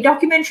have a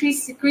documentary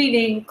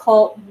screening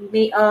called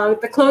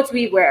The Clothes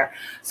We Wear.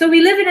 So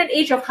we live in an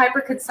age of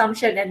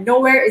hyperconsumption, and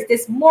nowhere is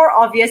this more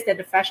obvious than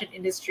the fashion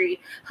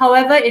industry.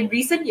 However, in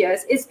recent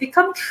years, it's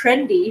become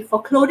trendy for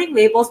clothing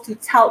labels to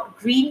tout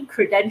green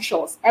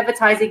credentials,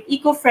 advertising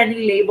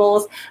eco-friendly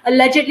labels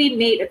allegedly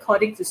made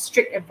according to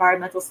strict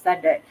environmental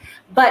standard.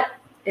 But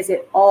is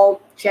it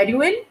all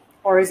genuine,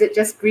 or is it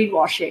just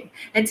greenwashing?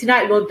 And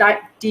tonight we'll dive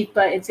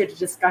deeper into the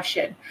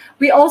discussion.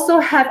 We also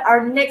have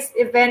our next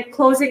event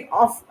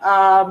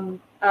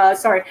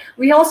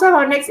we also have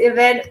our next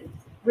event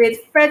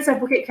with Friends of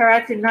Bukit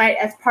Kara tonight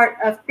as part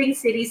of Think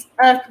City's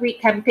Earth Week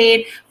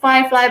campaign,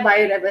 Firefly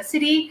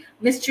Biodiversity,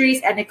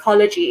 Mysteries and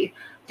Ecology.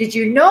 Did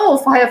you know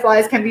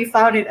fireflies can be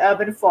found in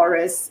urban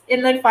forests?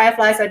 Inland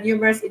fireflies are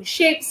numerous in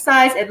shape,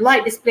 size, and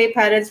light display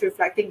patterns,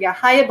 reflecting their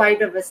higher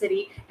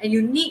biodiversity and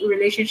unique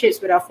relationships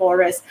with our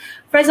forests.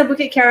 Friends of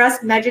Bukit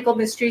Kara's Magical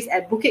Mysteries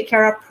at Bukit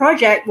Kara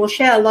project will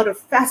share a lot of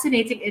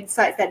fascinating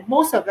insights that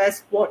most of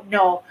us won't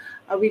know.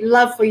 We'd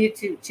love for you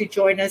to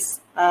join us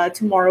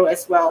tomorrow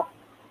as well.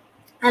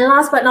 And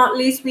last but not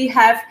least,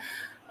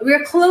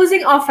 we're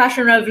closing off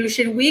Fashion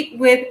Revolution Week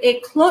with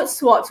a clothes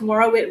swap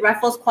tomorrow with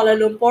Raffles Kuala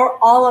Lumpur.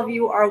 All of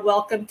you are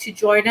welcome to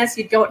join us.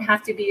 You don't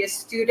have to be a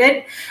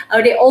student.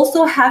 They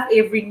also have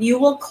a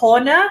renewal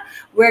corner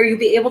where you'll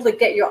be able to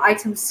get your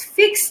items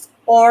fixed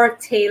or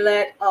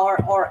tailored or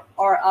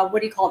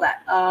what do you call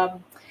that?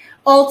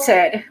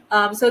 Altered.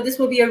 So this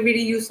will be a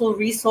really useful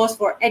resource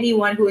for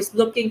anyone who is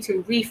looking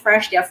to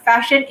refresh their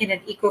fashion in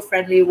an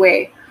eco-friendly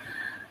way.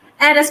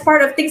 And as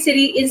part of Think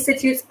City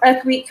Institute's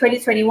Earth Week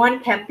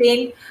 2021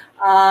 campaign,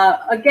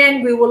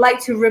 again, we would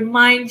like to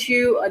remind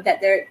you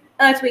that the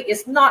Earth Week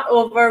is not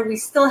over. We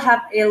still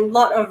have a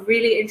lot of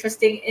really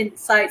interesting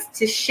insights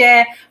to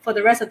share for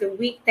the rest of the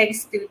week,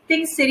 thanks to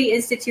Think City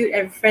Institute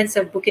and Friends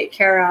of Bukit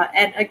Kera.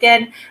 And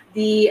again,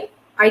 the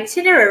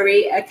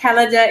itinerary, a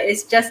calendar,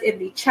 is just in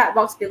the chat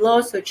box below,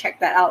 so check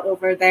that out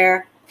over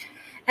there.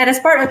 And as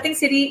part of Think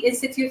City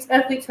Institute's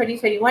Earth Week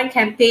 2021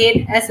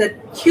 campaign, as a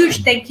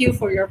huge thank you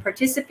for your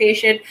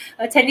participation,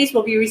 attendees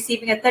will be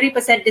receiving a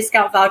 30%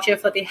 discount voucher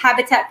for the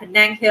Habitat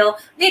Penang Hill,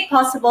 made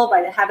possible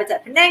by the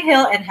Habitat Penang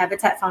Hill and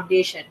Habitat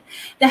Foundation.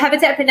 The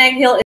Habitat Penang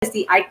Hill is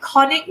the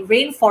iconic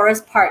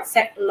rainforest park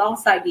set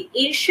alongside the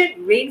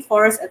ancient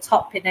rainforest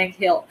atop Penang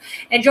Hill.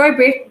 Enjoy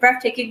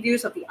breathtaking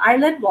views of the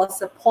island while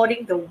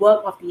supporting the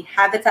work of the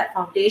Habitat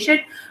Foundation,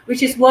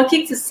 which is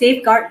working to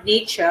safeguard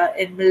nature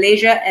in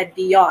Malaysia and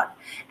beyond.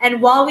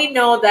 And while we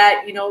know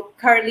that,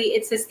 currently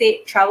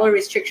interstate travel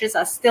restrictions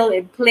are still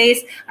in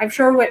place, I'm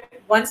sure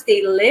once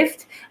they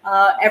lift,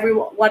 every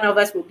one of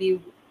us will be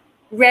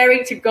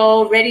raring to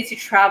go, ready to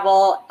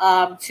travel,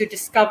 to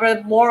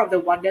discover more of the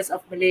wonders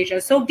of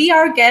Malaysia. So be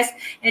our guest,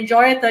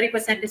 enjoy a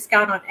 30%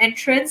 discount on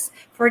entrance.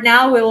 For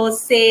now, we will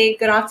say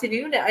good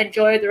afternoon,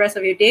 enjoy the rest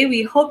of your day.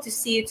 We hope to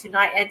see you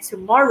tonight and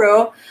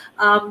tomorrow,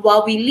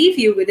 while we leave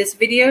you with this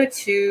video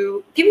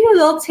to give you a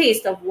little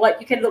taste of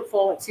what you can look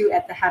forward to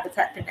at the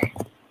Habitat Penang.